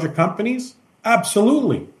the larger companies?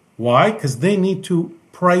 Absolutely. Why? Because they need to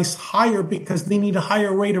price higher because they need a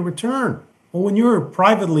higher rate of return. Well, when you were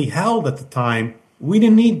privately held at the time, we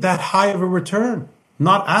didn't need that high of a return,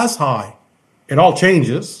 not as high. It all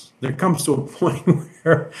changes. There comes to a point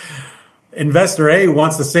where investor A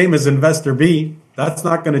wants the same as investor B. That's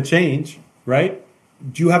not going to change, right?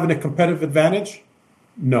 Do you have a competitive advantage?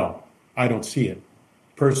 No, I don't see it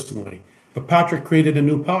personally. But Patrick created a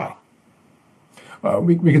new pie.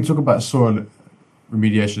 We can talk about soil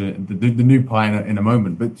remediation, the new pie in a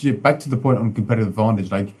moment. But back to the point on competitive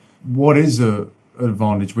advantage, like, what is a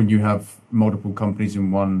advantage when you have multiple companies in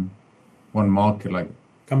one market? Like,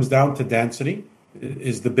 comes down to density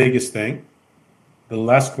is the biggest thing. The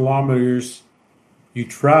less kilometers you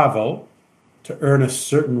travel to earn a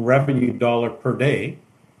certain revenue dollar per day,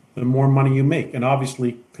 the more money you make, and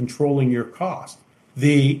obviously controlling your cost.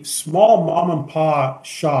 The small mom and pop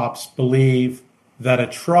shops believe that a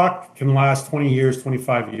truck can last 20 years,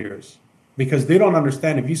 25 years, because they don't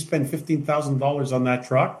understand if you spend $15,000 on that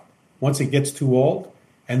truck, once it gets too old,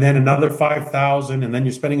 and then another $5,000, and then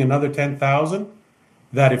you're spending another $10,000,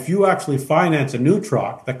 that if you actually finance a new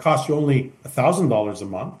truck that costs you only $1,000 a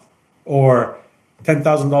month or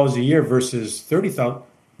 $10,000 a year versus $30,000,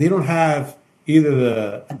 they don't have either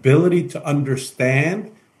the ability to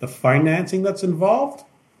understand the financing that's involved,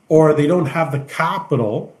 or they don't have the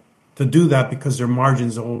capital to do that because their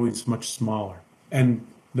margins are always much smaller. And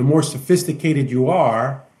the more sophisticated you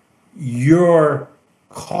are, your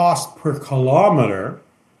cost per kilometer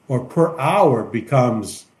or per hour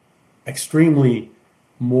becomes extremely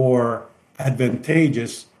more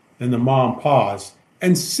advantageous than the mom and pa's,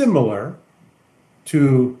 and similar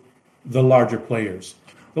to the larger players.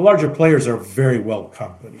 The larger players are very well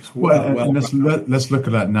companies. And let's look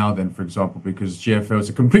at that now then, for example, because GFL is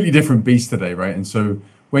a completely different beast today, right? And so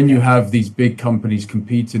when you have these big companies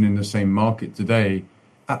competing in the same market today,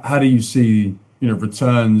 how do you see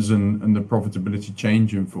returns and the profitability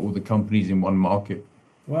changing for all the companies in one market?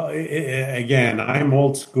 Well, again, I'm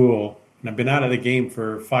old school, and I've been out of the game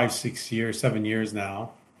for 5, 6 years, 7 years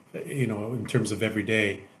now, in terms of every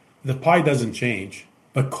day. The pie doesn't change,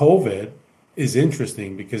 but COVID is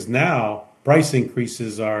interesting because now price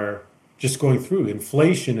increases are just going through.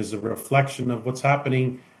 Inflation is a reflection of what's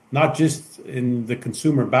happening, not just in the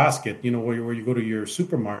consumer basket, where you go to your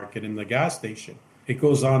supermarket and the gas station. It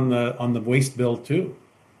goes on the waste bill too,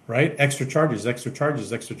 right? Extra charges, extra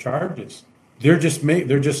charges, extra charges. They're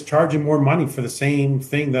just charging more money for the same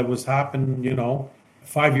thing that was happening,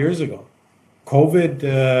 5 years ago.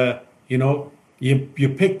 COVID, you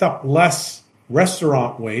picked up less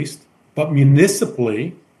restaurant waste, but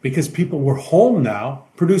municipally, because people were home now,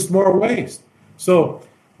 produced more waste. So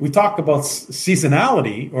we talk about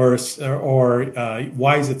seasonality, or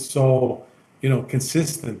why is it so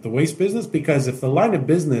consistent, the waste business? Because if the line of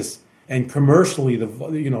business and commercially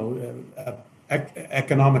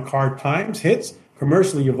economic hard times hits,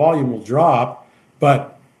 commercially your volume will drop,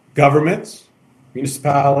 but governments,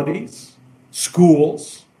 municipalities,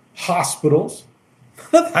 schools, hospitals,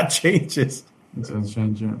 that changes. It does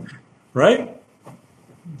change, yeah. Right?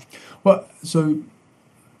 Well, so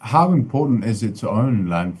how important is it to own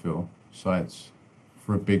landfill sites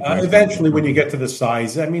for a big waste? Eventually, when you get to the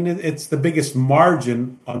size, I mean, it's the biggest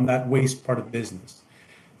margin on that waste part of business.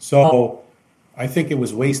 So I think it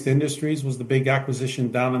was Waste Industries was the big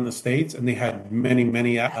acquisition down in the States, and they had many,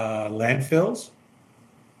 many landfills.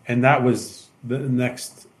 And that was the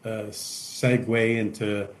next segue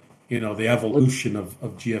into, the evolution of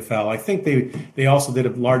GFL. I think they also did a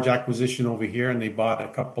large acquisition over here, and they bought a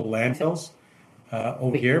couple landfills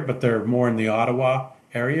over here, but they're more in the Ottawa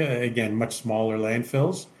area. Again, much smaller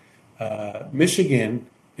landfills. Michigan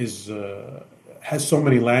has so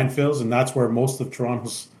many landfills, and that's where most of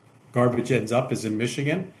Toronto's garbage ends up, is in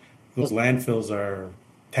Michigan. Those landfills are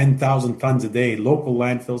 10,000 tons a day. Local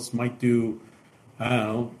landfills might do,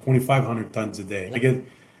 2,500 tons a day. Again,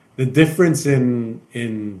 the difference in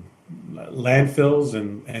landfills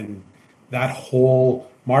and that whole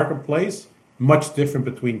marketplace, much different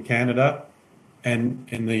between Canada and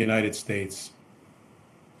in the United States.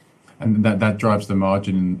 And that drives the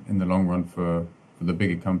margin in the long run for the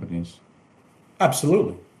bigger companies.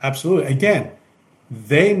 Absolutely. Absolutely. Again,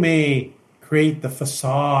 they may create the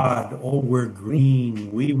facade, we're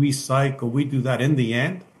green, we recycle, we do that. In the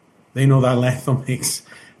end, they know that landfill makes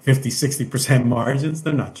 50, 60% margins.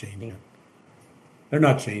 They're not changing it. They're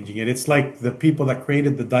not changing it. It's like the people that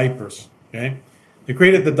created the diapers, okay? They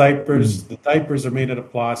created the diapers. The diapers are made out of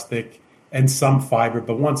plastic and some fiber,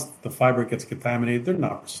 but once the fiber gets contaminated, they're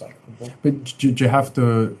not recyclable. But do you have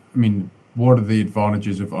to, what are the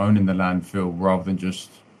advantages of owning the landfill rather than just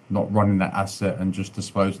not running that asset and just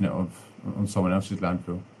disposing it on someone else's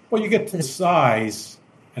landfill? Well, you get to the size,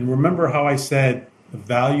 and remember how I said the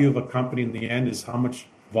value of a company in the end is how much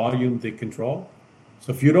volume they control?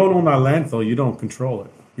 So if you don't own that landfill, you don't control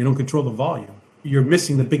it. You don't control the volume. You're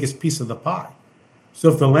missing the biggest piece of the pie. So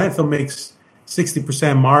if the landfill makes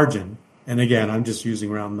 60% margin, and again, I'm just using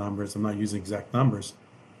round numbers, I'm not using exact numbers,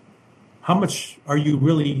 how much are you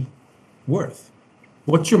really worth?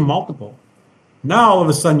 What's your multiple? Now all of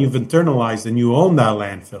a sudden you've internalized and you own that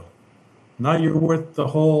landfill. Now you're worth the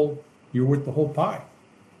whole pie.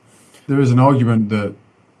 There is an argument that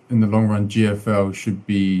in the long run, GFL should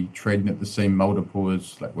be trading at the same multiple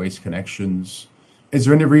as like Waste Connections. Is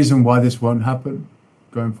there any reason why this won't happen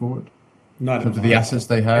going forward? Not in terms of the assets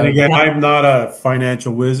they have. And again, I'm not a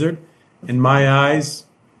financial wizard. In my eyes,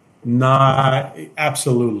 not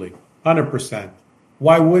absolutely, 100%.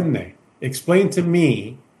 Why wouldn't they? Explain to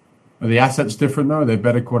me. Are the assets different though? Are they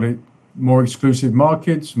better quality, more exclusive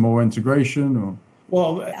markets, more integration, or?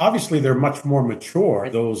 Well, obviously they're much more mature.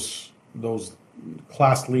 Those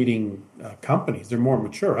class-leading companies, they're more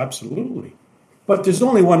mature, absolutely. But there's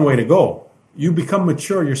only one way to go. You become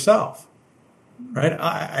mature yourself, right?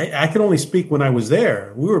 I can only speak when I was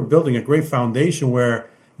there. We were building a great foundation where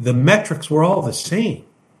the metrics were all the same.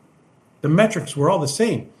 The metrics were all the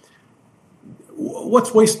same.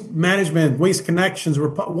 What's Waste Management, Waste Connections,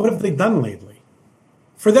 what have they done lately?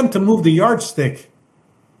 For them to move the yardstick,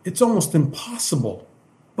 it's almost impossible.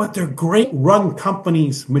 But they're great run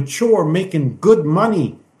companies, mature, making good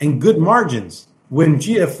money and good margins. When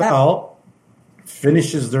GFL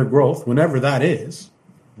finishes their growth, whenever that is,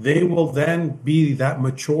 they will then be that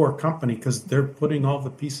mature company because they're putting all the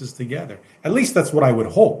pieces together. At least that's what I would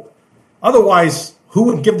hope. Otherwise, who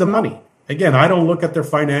would give the money? Again, I don't look at their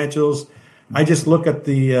financials. I just look at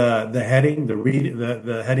the heading,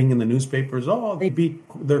 the heading in the newspapers. Oh, they beat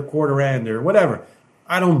their quarter end or whatever.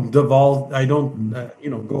 I don't divulge. I don't,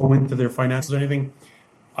 go into their finances or anything.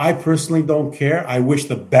 I personally don't care. I wish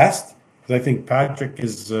the best because I think Patrick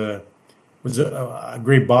was a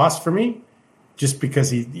great boss for me, just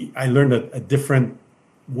because I learned a different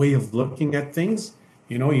way of looking at things.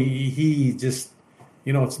 He just,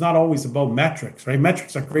 it's not always about metrics, right?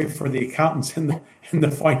 Metrics are great for the accountants and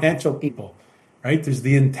the financial people, right? There's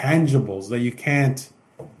the intangibles that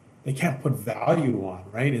they can't put value on,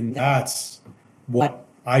 right? And that's what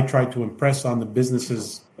I try to impress on the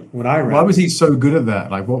businesses when I ran. Why was he so good at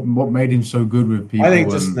that? Like, what made him so good with people? I think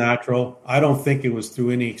just natural. I don't think it was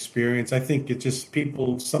through any experience. I think it just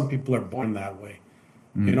some people are born that way,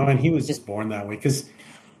 and he was just born that way because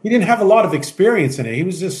he didn't have a lot of experience in it. He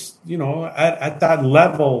was just, at that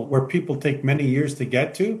level where people take many years to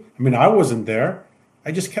get to. I mean, I wasn't there.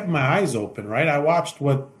 I just kept my eyes open, right? I watched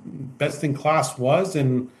what best in class was,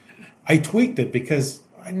 and I tweaked it because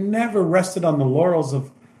I never rested on the laurels of,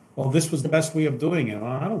 well, this was the best way of doing it.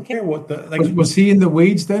 I don't care what Was he in the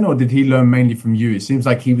weeds then, or did he learn mainly from you? It seems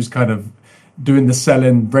like he was kind of doing the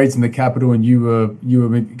selling, raising the capital, and you were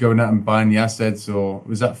maybe going out and buying the assets, or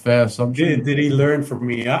was that fair assumption? Did he learn from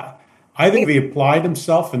me? I think if he applied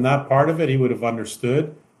himself in that part of it, he would have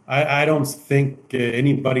understood. I don't think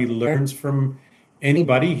anybody learns from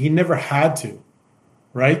anybody. He never had to,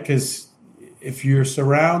 right? Because if you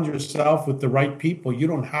surround yourself with the right people, you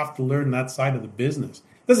don't have to learn that side of the business.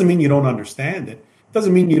 Doesn't mean you don't understand it.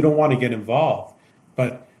 Doesn't mean you don't want to get involved.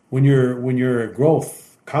 But when you're a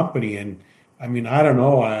growth company, and I mean, I don't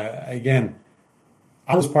know.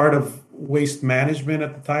 I was part of Waste Management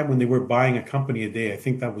at the time when they were buying a company a day. I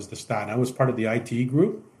think that was the stat. I was part of the IT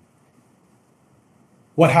group.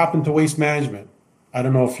 What happened to Waste Management? I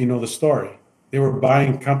don't know if you know the story. They were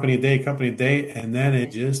buying company a day, and then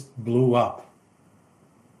it just blew up.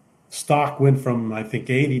 Stock went from, I think,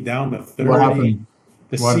 80 down to 30. What happened?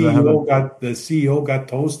 The CEO got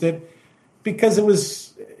toasted because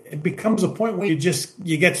it becomes a point where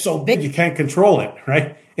you get so big you can't control it,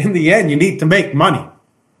 right? In the end, you need to make money.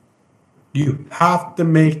 You have to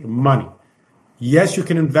make money. Yes, you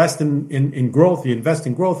can invest in growth. You invest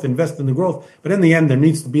in the growth. But in the end, there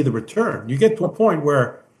needs to be the return. You get to a point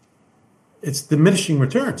where it's diminishing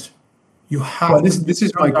returns. You have. Well, this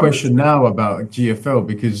is my question now about GFL,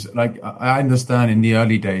 because like I understand in the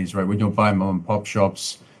early days, right, when you're buying mom and pop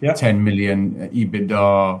shops, 10 million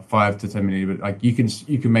EBITDA, 5 to 10 million, like you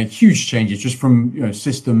can make huge changes just from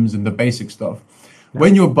systems and the basic stuff. Yeah.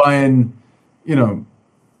 When you're buying,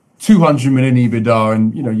 200 million EBITDA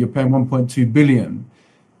and you're paying 1.2 billion,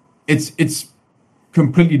 it's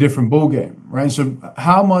completely different ballgame, right? So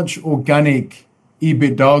how much organic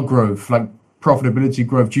EBITDA growth, like profitability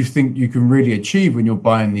growth, do you think you can really achieve when you're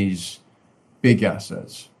buying these big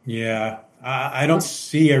assets? Yeah, I don't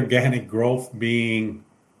see organic growth being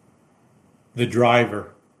the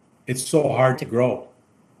driver. It's so hard to grow,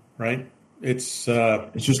 right? It's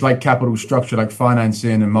just like capital structure, like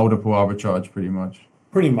financing and multiple arbitrage, pretty much.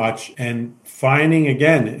 Pretty much, and finding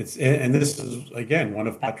and this is again one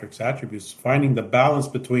of Patrick's attributes: finding the balance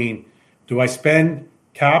between, do I spend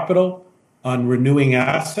capital on renewing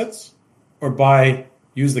assets, or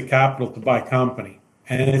use the capital to buy company?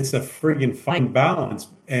 And it's a friggin' fine balance.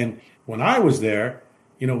 And when I was there,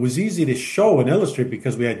 it was easy to show and illustrate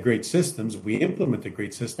because we had great systems. We implemented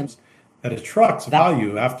great systems that attracts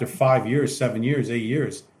value after 5 years, 7 years, 8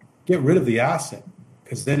 years. Get rid of the asset,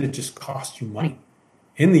 because then it just costs you money.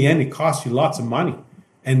 In the end, it costs you lots of money.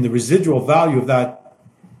 And the residual value of that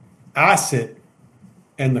asset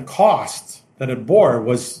and the cost that it bore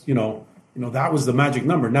was, that was the magic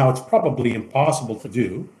number. Now, it's probably impossible to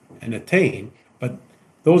do and attain, but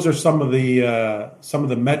those are some of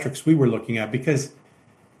the metrics we were looking at, because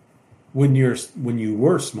when you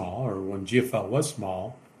were small, or when GFL was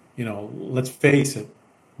small, let's face it,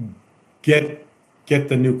 get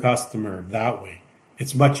the new customer that way.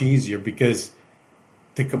 It's much easier, because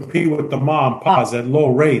to compete with the mom and pops at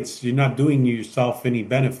low rates, you're not doing yourself any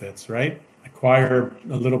benefits, right? Acquire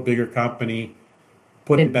a little bigger company,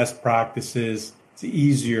 put in best practices. It's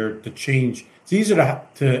easier to change. It's easier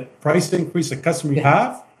to price increase a customer you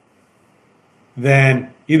have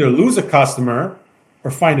than either lose a customer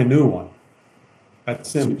or find a new one. That's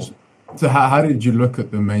simple. So how did you look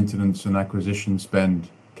at the maintenance and acquisition spend,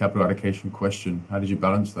 capital allocation question? How did you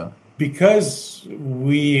balance that? Because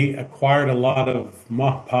we acquired a lot of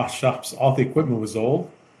mom-and-pop shops, all the equipment was old,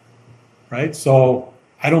 right? So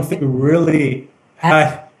I don't think we really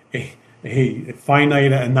had a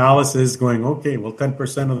finite analysis going, okay, well,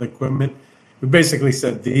 10% of the equipment. We basically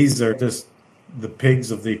said, these are just the pigs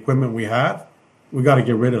of the equipment we have. We got to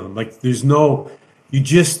get rid of them. Like,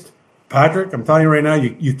 Patrick, I'm telling you right now,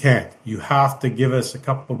 you can't. You have to give us a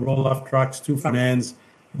couple of roll-off trucks, 2 front ends.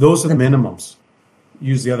 Those are the minimums.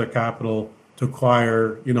 Use the other capital to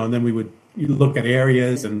acquire, and then we would look at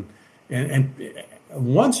areas and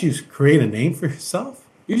once you create a name for yourself,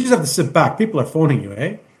 you just have to sit back. People are phoning you,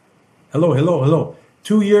 hey? Hello.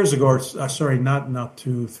 2 years ago, not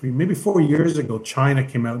 2, 3, maybe 4 years ago, China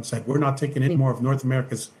came out and said, we're not taking any more of North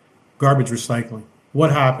America's garbage recycling.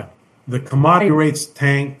 What happened? The commodity rates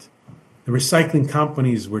tanked. The recycling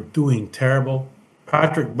companies were doing terrible.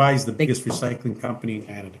 Patrick buys the biggest recycling company in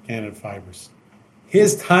Canada, Canada Fibers.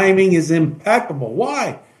 His timing is impeccable.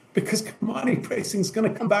 Why? Because commodity pricing is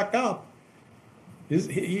going to come back up.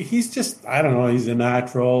 He's just, I don't know, he's a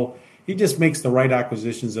natural. He just makes the right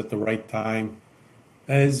acquisitions at the right time.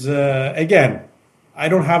 Again, I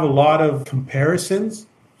don't have a lot of comparisons.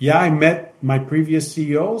 Yeah, I met my previous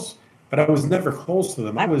CEOs, but I was never close to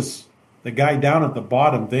them. I was the guy down at the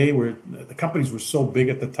bottom. The companies were so big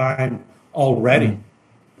at the time already.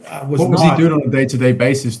 What was he doing on a day-to-day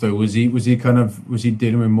basis, though? Was he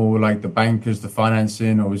dealing with more like the bankers, the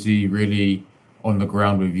financing, or was he really on the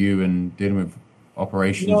ground with you and dealing with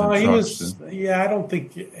operations? No, he was. Yeah, I don't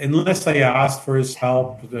think, unless I asked for his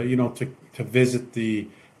help, to visit the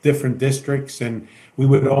different districts, and we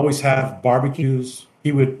would always have barbecues.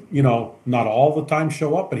 He would, not all the time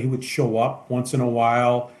show up, but he would show up once in a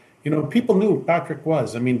while. People knew who Patrick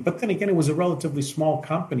was. I mean, but then again, it was a relatively small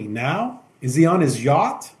company. Now, is he on his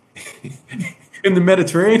yacht in the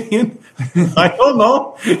Mediterranean? I don't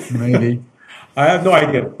know. Maybe. I have no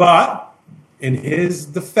idea. But in his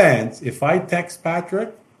defense, if I text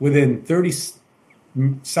Patrick within 30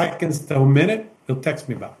 seconds to a minute, he'll text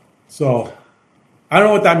me back. So I don't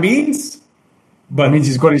know what that means. But it means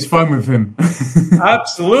he's got his phone with him.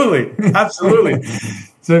 Absolutely.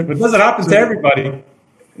 So it doesn't happen to everybody.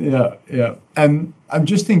 Yeah. And I'm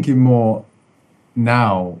just thinking more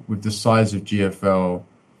now with the size of GFL,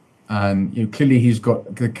 and clearly he's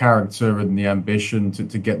got the character and the ambition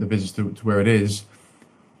to get the business to where it is.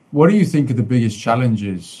 What do you think are the biggest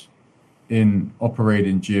challenges in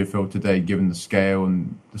operating GFL today, given the scale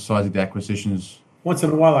and the size of the acquisitions? Once in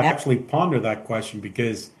a while, I actually ponder that question,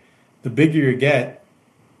 because the bigger you get,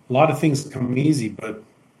 a lot of things come easy. But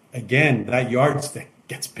again, that yardstick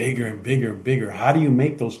gets bigger and bigger and bigger. How do you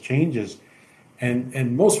make those changes?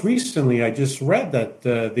 And most recently, I just read that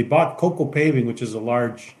they bought Coco Paving, which is a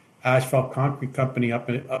large asphalt concrete company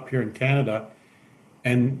up here in Canada,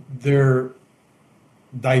 and they're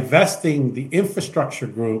divesting the infrastructure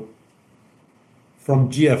group from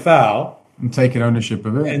GFL and taking ownership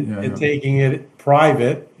of it, and taking it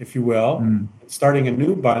private, if you will, starting a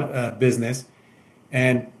new business.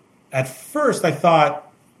 And at first, I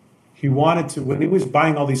thought he wanted to, when he was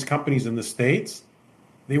buying all these companies in the States,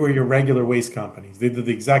 they were your regular waste companies. They did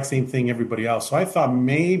the exact same thing everybody else. So I thought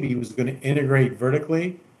maybe he was going to integrate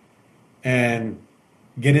vertically and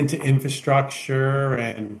get into infrastructure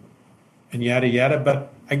and yada, yada.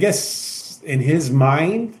 But I guess in his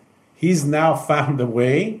mind, he's now found a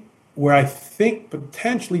way where I think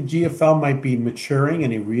potentially GFL might be maturing,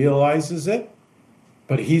 and he realizes it,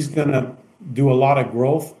 but he's going to do a lot of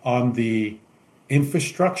growth on the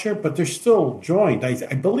infrastructure, but they're still joined.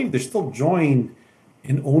 I believe they're still joined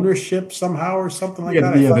in ownership somehow or something like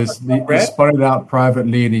that. They spun it out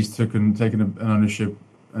privately, and he's taken an ownership,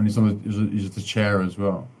 and he's the chair as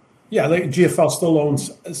well. Yeah, like GFL still owns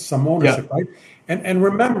some ownership, right? And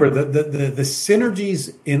remember the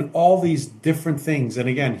synergies in all these different things. And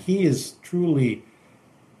again, he is truly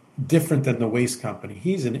different than the waste company.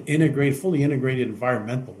 He's an fully integrated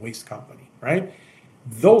environmental waste company, right?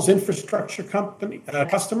 Those infrastructure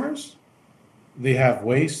customers, they have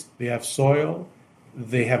waste, they have soil,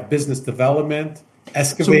 they have business development,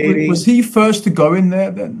 excavating. So was he first to go in there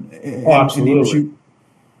then? Absolutely.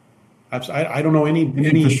 I don't know any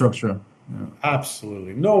infrastructure. Yeah.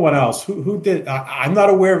 Absolutely. No one else. Who did? I'm not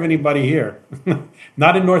aware of anybody here.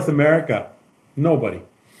 Not in North America. Nobody.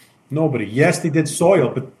 Yes, they did soil,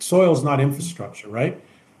 but soil's not infrastructure, right?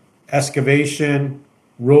 Excavation,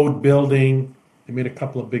 road building. They made a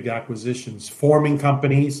couple of big acquisitions, forming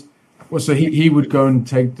companies. Well, so he would go and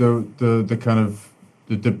take the kind of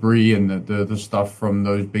the debris and the stuff from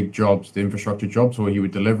those big jobs, the infrastructure jobs, or he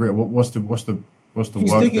would deliver it. What's the He's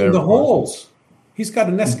work digging there? The holes. He's got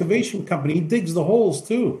an excavation company. He digs the holes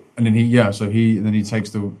too. And then he takes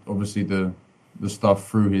the stuff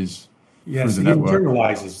through his Yes, through he the network.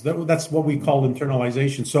 internalizes. That's what we call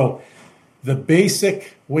internalization. So the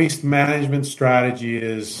basic waste management strategy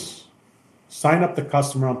is sign up the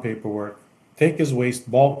customer on paperwork, take his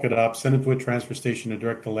waste, bulk it up, send it to a transfer station and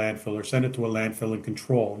direct to landfill, or send it to a landfill and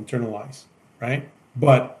control, internalize, right?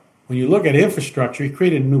 But when you look at infrastructure, he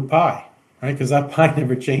created a new pie, right? Because that pie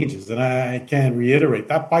never changes. And I can't reiterate,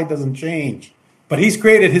 that pie doesn't change. But he's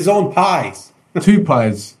created his own pies. Two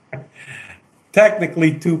pies.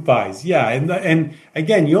 Technically two pies, yeah. And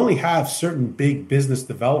again, you only have certain big business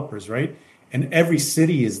developers, right? And every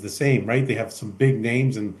city is the same, right? They have some big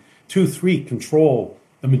names, and 2-3 control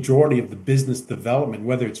the majority of the business development,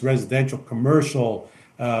 whether it's residential, commercial,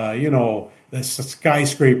 the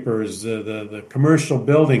skyscrapers, the commercial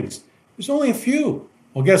buildings. There's only a few.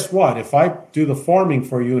 Well, guess what? If I do the forming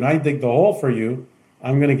for you and I dig the hole for you,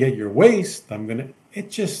 I'm going to get your waste.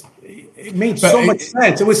 It made so much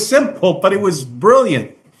sense. It was simple, but it was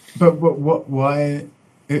brilliant. But why,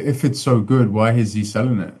 if it's so good, why is he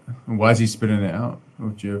selling it? And why is he spinning it out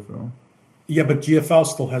of GFL? Yeah, but GFL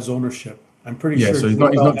still has ownership. I'm pretty sure. So he's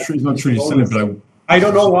not truly selling it. But I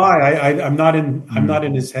don't know why. I'm not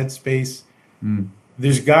in his headspace.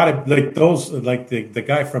 There's got to like the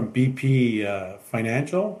guy from BP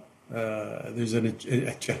Financial. There's a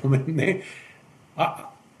gentleman named.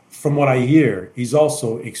 From what I hear, he's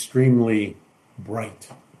also extremely bright,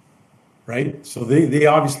 right? So they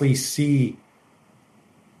obviously see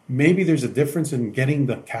maybe there's a difference in getting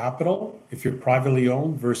the capital if you're privately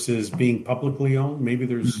owned versus being publicly owned. Maybe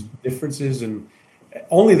there's differences, and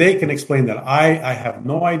only they can explain that. I have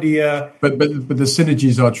no idea. But the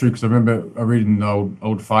synergies are true, because I remember I reading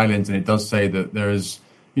old filings, and it does say that there is,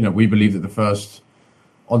 we believe that the first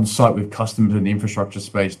on-site with customers in the infrastructure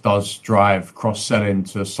space does drive cross-selling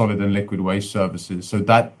to solid and liquid waste services. So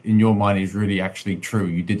that, in your mind, is really actually true.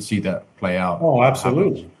 You did see that play out. Oh,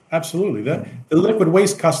 absolutely. Absolutely. The liquid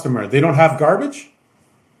waste customer, they don't have garbage?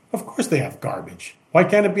 Of course they have garbage. Why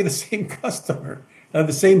can't it be the same customer,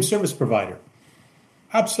 the same service provider?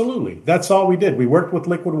 Absolutely. That's all we did. We worked with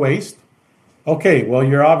liquid waste. Okay, well,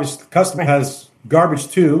 your obvious customer has garbage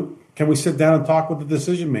too. Can we sit down and talk with the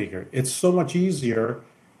decision maker? It's so much easier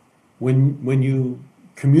when you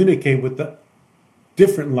communicate with the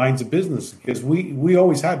different lines of business, because we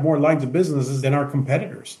always had more lines of businesses than our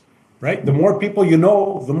competitors, right? The more people you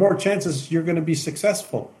know, the more chances you're going to be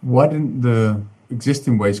successful. Why didn't the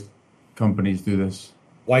existing waste companies do this?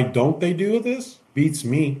 Why don't they do this? Beats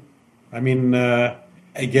me. I mean,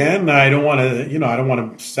 again, I don't want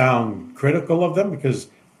to sound critical of them, because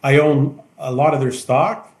I own a lot of their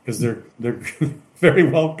stock, because they're very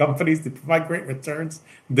well companies. They provide great returns,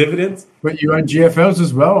 dividends. But you own GFLs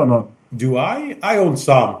as well, or not? Do I? I own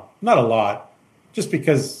some, not a lot, just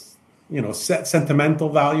because, sentimental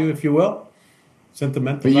value, if you will.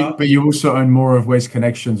 But you also own more of Waste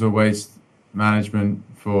Connections or Waste Management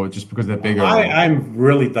just because they're bigger. I'm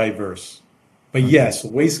really diverse. But yes,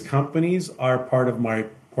 waste companies are part of my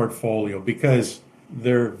portfolio because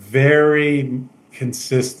they're very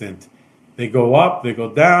consistent. They go up, they go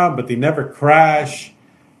down, but they never crash,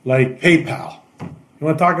 like PayPal. You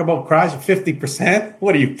want to talk about crash 50%?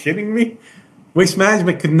 What, are you kidding me? Waste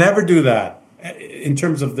Management could never do that in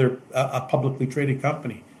terms of their a publicly traded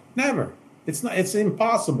company. Never. It's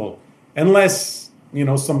impossible unless,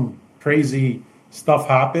 some crazy stuff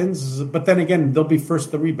happens. But then again, they'll be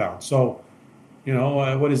first to rebound. So,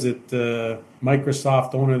 what is it?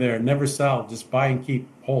 Microsoft owner there, never sell, just buy and keep,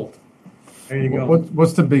 hold. There you go.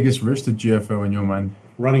 What's the biggest risk to GFO in your mind?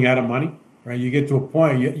 Running out of money, right? You get to a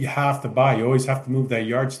point, you have to buy. You always have to move that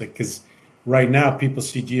yardstick, because right now people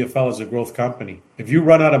see GFL as a growth company. If you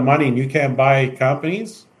run out of money and you can't buy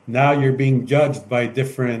companies, now you're being judged by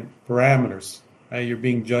different parameters. Right? You're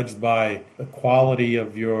being judged by the quality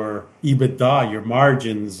of your EBITDA, your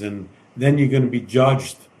margins, and then you're going to be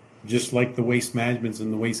judged just like the Waste Managements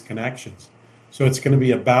and the Waste Connections. So it's going to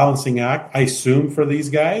be a balancing act, I assume, for these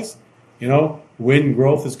guys. When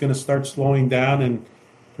growth is going to start slowing down and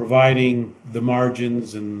providing the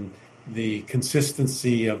margins and the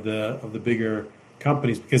consistency of the bigger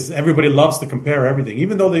companies, because everybody loves to compare everything,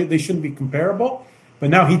 even though they shouldn't be comparable.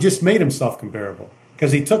 But now he just made himself comparable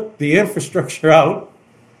because he took the infrastructure out.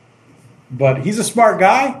 But he's a smart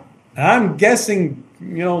guy. I'm guessing,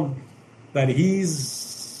 that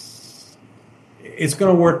it's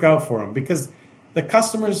going to work out for him, because the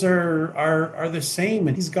customers are the same,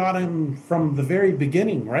 and he's got them from the very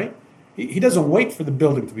beginning, right? He doesn't wait for the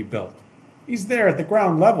building to be built. He's there at the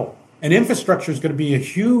ground level. And infrastructure is going to be a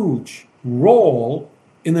huge role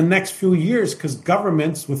in the next few years, because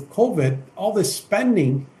governments with COVID, all this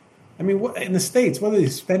spending, I mean, in the States, what are they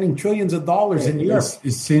spending trillions of dollars in Europe?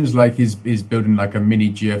 It seems like he's building like a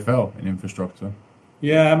mini GFL in infrastructure.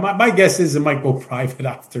 Yeah, my guess is it might go private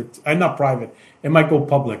after. Not private. It might go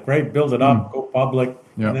public, right? Build it up, go public,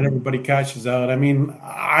 and then everybody cashes out. I mean,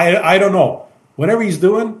 I don't know. Whatever he's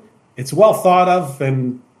doing, it's well thought of,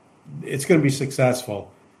 and it's going to be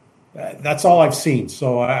successful. That's all I've seen.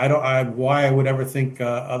 So why I would ever think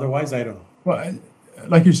otherwise, I don't know. Well,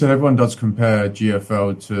 like you said, everyone does compare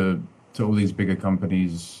GFL to all these bigger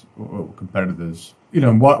companies or competitors.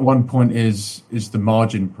 One point is the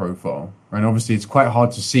margin profile, right? Obviously, it's quite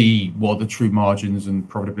hard to see what the true margins and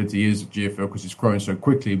profitability is at GFL because it's growing so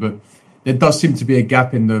quickly. But there does seem to be a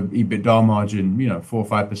gap in the EBITDA margin, 4 or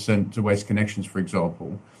 5% to Waste Connections, for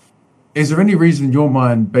example. Is there any reason in your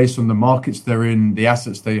mind, based on the markets they're in, the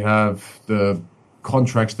assets they have, the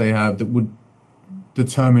contracts they have that would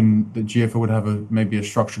determine that GFL would have maybe a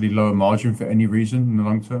structurally lower margin for any reason in the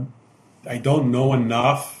long term? I don't know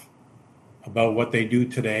enough about what they do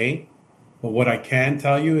today, but what I can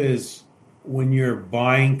tell you is when you're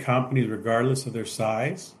buying companies, regardless of their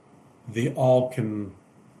size, they all can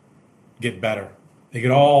get better. They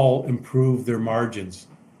could all improve their margins.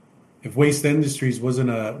 If Waste Industries wasn't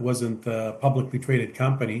a publicly traded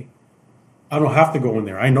company, I don't have to go in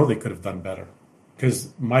there. I know they could have done better,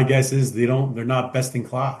 because my guess is they're not best in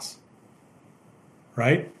class,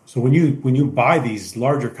 right? So when you buy these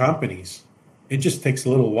larger companies, it just takes a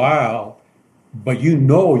little while, but you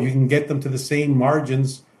can get them to the same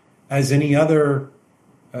margins as any other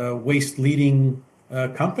waste leading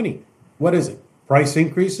company. What is it? Price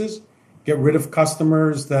increases? Get rid of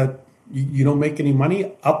customers that you don't make any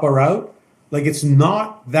money, up or out? Like, it's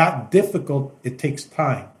not that difficult. It takes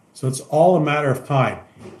time. So it's all a matter of time.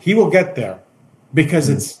 He will get there because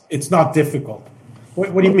it's not difficult.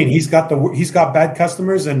 What do you mean? He's got bad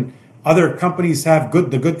customers and other companies have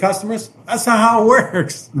the good customers? That's not how it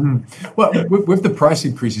works. Mm-hmm. Well, with the price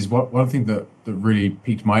increases, one thing that really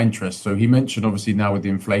piqued my interest. So he mentioned, obviously, now with the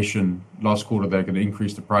inflation, last quarter, they're going to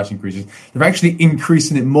increase the price increases. They're actually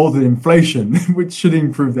increasing it more than inflation, which should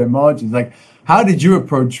improve their margins. Like, how did you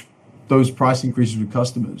approach those price increases with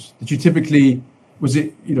customers? Did you typically, was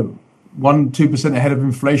it, 1-2% ahead of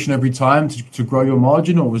inflation every time to grow your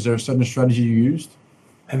margin, or was there a certain strategy you used?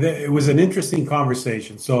 And it was an interesting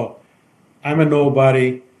conversation. So I'm a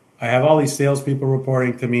nobody. I have all these salespeople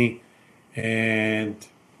reporting to me, and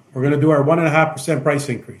we're going to do our 1.5% price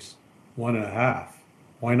increase. 1.5.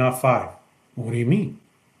 Why not 5? Well, what do you mean?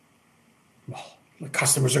 Well, the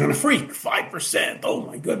customers are going to freak. 5%. Oh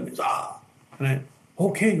my goodness. And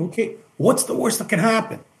okay. What's the worst that can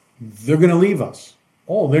happen? They're going to leave us.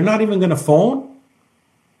 Oh, they're not even going to phone?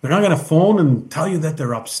 They're not going to phone and tell you that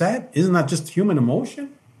they're upset? Isn't that just human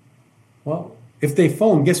emotion? Well, if they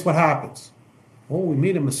phone, guess what happens? Oh, we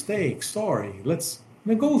made a mistake. Sorry. Let's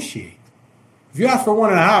negotiate. If you ask for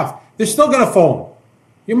 1.5, they're still going to phone.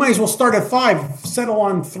 You might as well start at 5, settle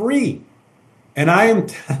on 3. And I am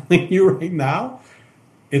telling you right now,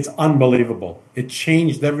 it's unbelievable. It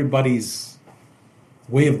changed everybody's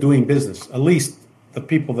way of doing business, at least the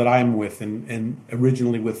people that I'm with and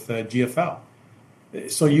originally with GFL.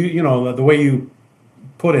 So the way you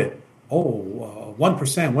put it, 1%,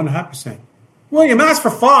 1.5%. William, ask for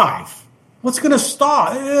 5. What's going to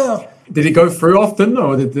stop? Yeah. Did it go through often,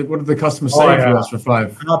 or what did the customers say if you asked for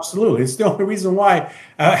 5? Absolutely. It's the only reason why.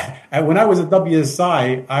 When I was at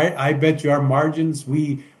WSI, I bet you our margins,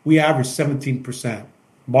 we averaged 17%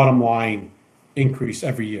 bottom line increase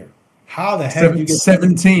every year. How the heck do you get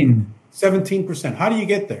 17? 17%. How do you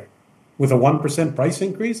get there? With a 1% price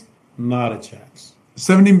increase? Not a chance.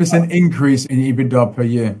 17% increase in EBITDA per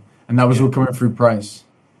year, and that was all coming through price.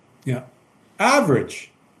 Yeah.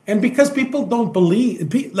 Average. And because people don't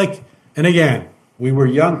believe, and again, we were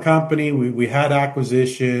a young company, we had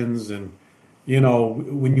acquisitions, and,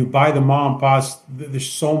 when you buy the mom and pops, there's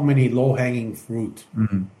so many low-hanging fruit,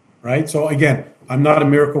 right? So again, I'm not a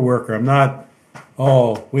miracle worker. I'm not,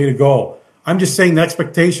 way to go. I'm just saying the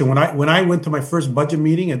expectation. When I went to my first budget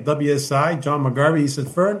meeting at WSI, John McGarvey, he said,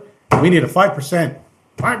 Fern, we need a 5%.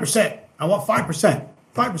 5%. I want 5%.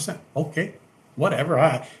 5%. Okay.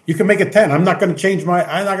 Whatever. You can make it 10. I'm not going to change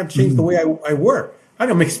the way I work. I'm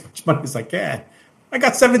going to make as much money as I can. I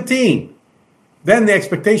got 17. Then the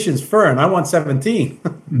expectation is, Fern, I want 17.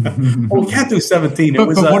 Well, we can't do 17. But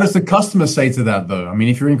what does the customer say to that, though? I mean,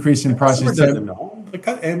 if you're increasing prices, doesn't know.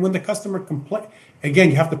 And when the customer complains, again,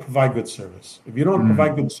 you have to provide good service. If you don't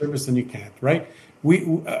provide good service, then you can't, right?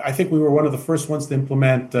 I think we were one of the first ones to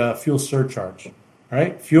implement fuel surcharge,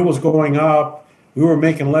 right? Fuel was going up. We were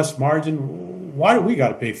making less margin. Why do we got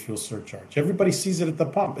to pay fuel surcharge? Everybody sees it at the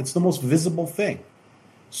pump. It's the most visible thing.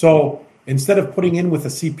 So instead of putting in with a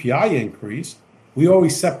CPI increase, we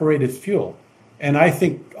always separated fuel. And I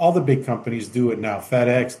think all the big companies do it now.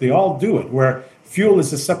 FedEx, they all do it, where fuel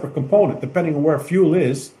is a separate component. Depending on where fuel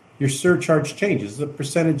is, your surcharge changes, the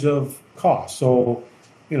percentage of cost. So,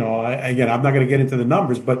 again, I'm not going to get into the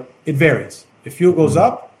numbers, but it varies. If fuel goes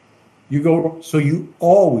up, you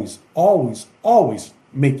always, always, always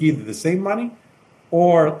make either the same money,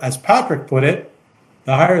 or, as Patrick put it,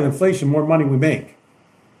 the higher the inflation, more money we make.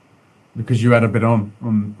 Because you add a bit on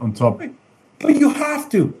top. But you have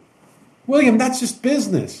to. William, that's just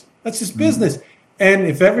business. That's just business. And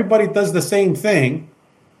if everybody does the same thing,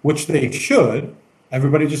 which they should,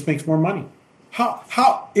 everybody just makes more money.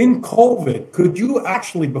 How in COVID, could you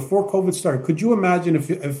actually, before COVID started, could you imagine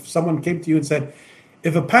if someone came to you and said,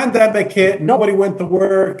 if a pandemic hit, nobody went to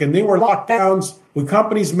work, and they were lockdowns, would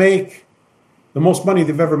companies make the most money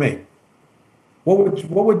they've ever made? What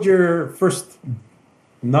would your first?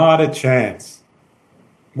 Not a chance.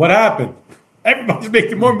 What happened? Everybody's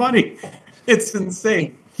making more money. It's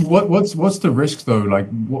insane. What's the risk though? Like,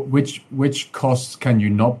 which costs can you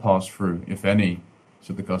not pass through, if any,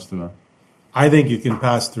 to the customer? I think you can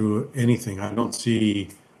pass through anything. I don't see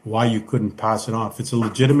why you couldn't pass it on. If it's a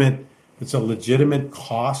legitimate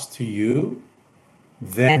cost to you,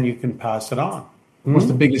 then you can pass it on. What's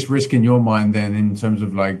the biggest risk in your mind then, in terms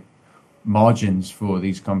of like margins for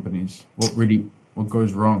these companies? What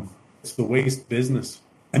goes wrong? It's the waste business.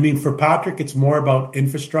 I mean, for Patrick, it's more about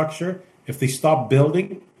infrastructure. If they stop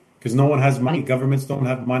building, because no one has money, governments don't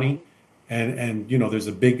have money, and there's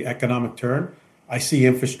a big economic turn, I see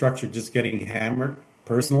infrastructure just getting hammered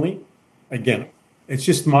personally. Again, it's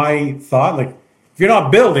just my thought. Like, if you're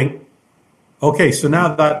not building, okay, so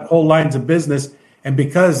now that whole line's of business, and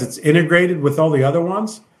because it's integrated with all the other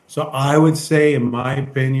ones, so I would say, in my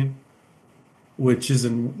opinion, which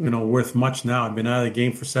isn't worth much now, I've been out of the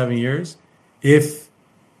game for 7 years, if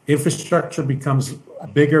infrastructure becomes a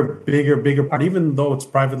bigger part, even though it's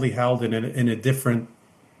privately held in a different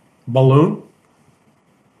balloon,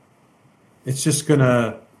 it's just going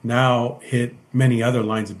to now hit many other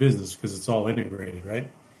lines of business because it's all integrated, right?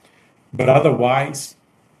 But otherwise,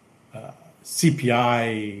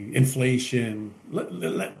 CPI, inflation,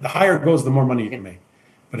 the higher it goes, the more money you can make.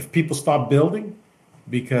 But if people stop building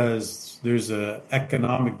because there's an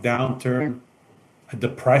economic downturn, a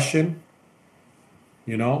depression,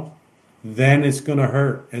 then it's going to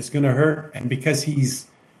hurt. It's going to hurt. And because he's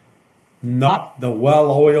not the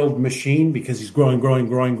well-oiled machine, because he's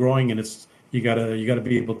growing, and it's you gotta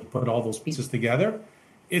be able to put all those pieces together,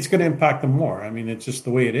 it's going to impact them more. I mean, it's just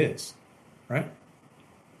the way it is, right?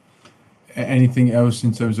 Anything else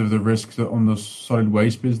in terms of the risks on the solid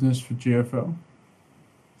waste business for GFL?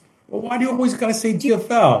 Well, why do you always got to say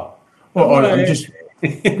GFL? Well, I'm just...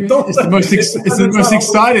 it's the most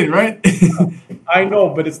excited, right? I know,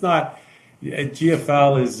 but it's not.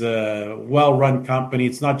 GFL is a well-run company.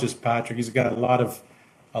 It's not just Patrick. He's got a lot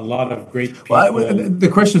of great people. Well, the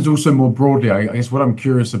question is also more broadly. I guess what I'm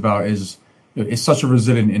curious about is, it's such a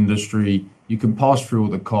resilient industry. You can pass through all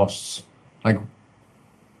the costs. Like,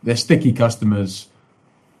 they're sticky customers.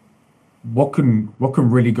 What can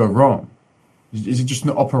really go wrong? Is it just an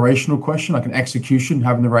operational question, like an execution,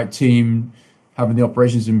 having the right team, having the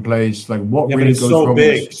operations in place? Like, what really goes wrong? It's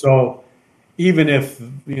so big. So even if,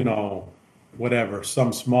 whatever,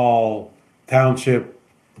 some small township,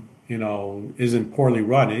 isn't poorly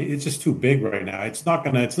run, it's just too big right now. It's not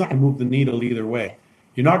gonna move the needle either way.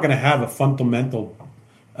 You're not gonna have a fundamental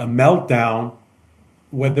meltdown,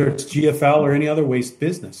 whether it's GFL or any other waste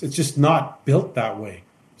business. It's just not built that way.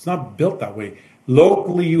 It's not built that way.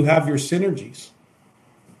 Locally, you have your synergies.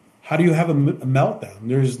 How do you have a meltdown?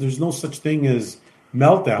 There's no such thing as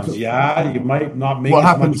meltdowns. Yeah, you might not make. What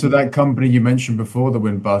happened to that company you mentioned before that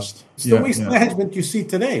went bust? It's the waste management you see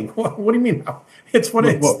today. What do you mean? It's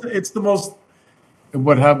the most.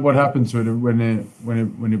 What happened to it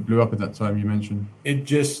when it blew up at that time you mentioned? It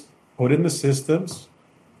just put in the systems,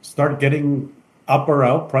 start getting up or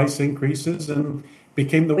out price increases, and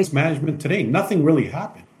became the waste management today. Nothing really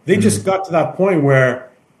happened. They just got to that point where,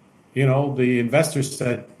 the investors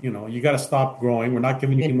said, you got to stop growing. We're not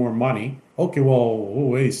giving you any more money. Okay, well,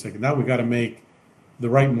 wait a second. Now we got to make the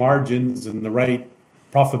right margins and the right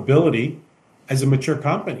profitability as a mature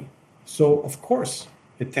company. So, of course,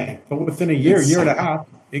 it tanked. But within a year and a half,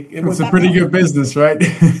 it's a pretty good business, right?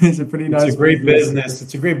 It's a pretty nice. It's a great business.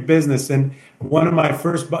 It's a great business. And one of my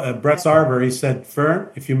first, Brett Sarver, he said, Fern,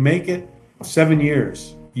 if you make it 7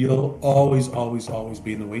 years, you'll always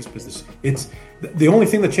be in the waste business. It's the only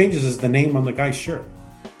thing that changes is the name on the guy's shirt.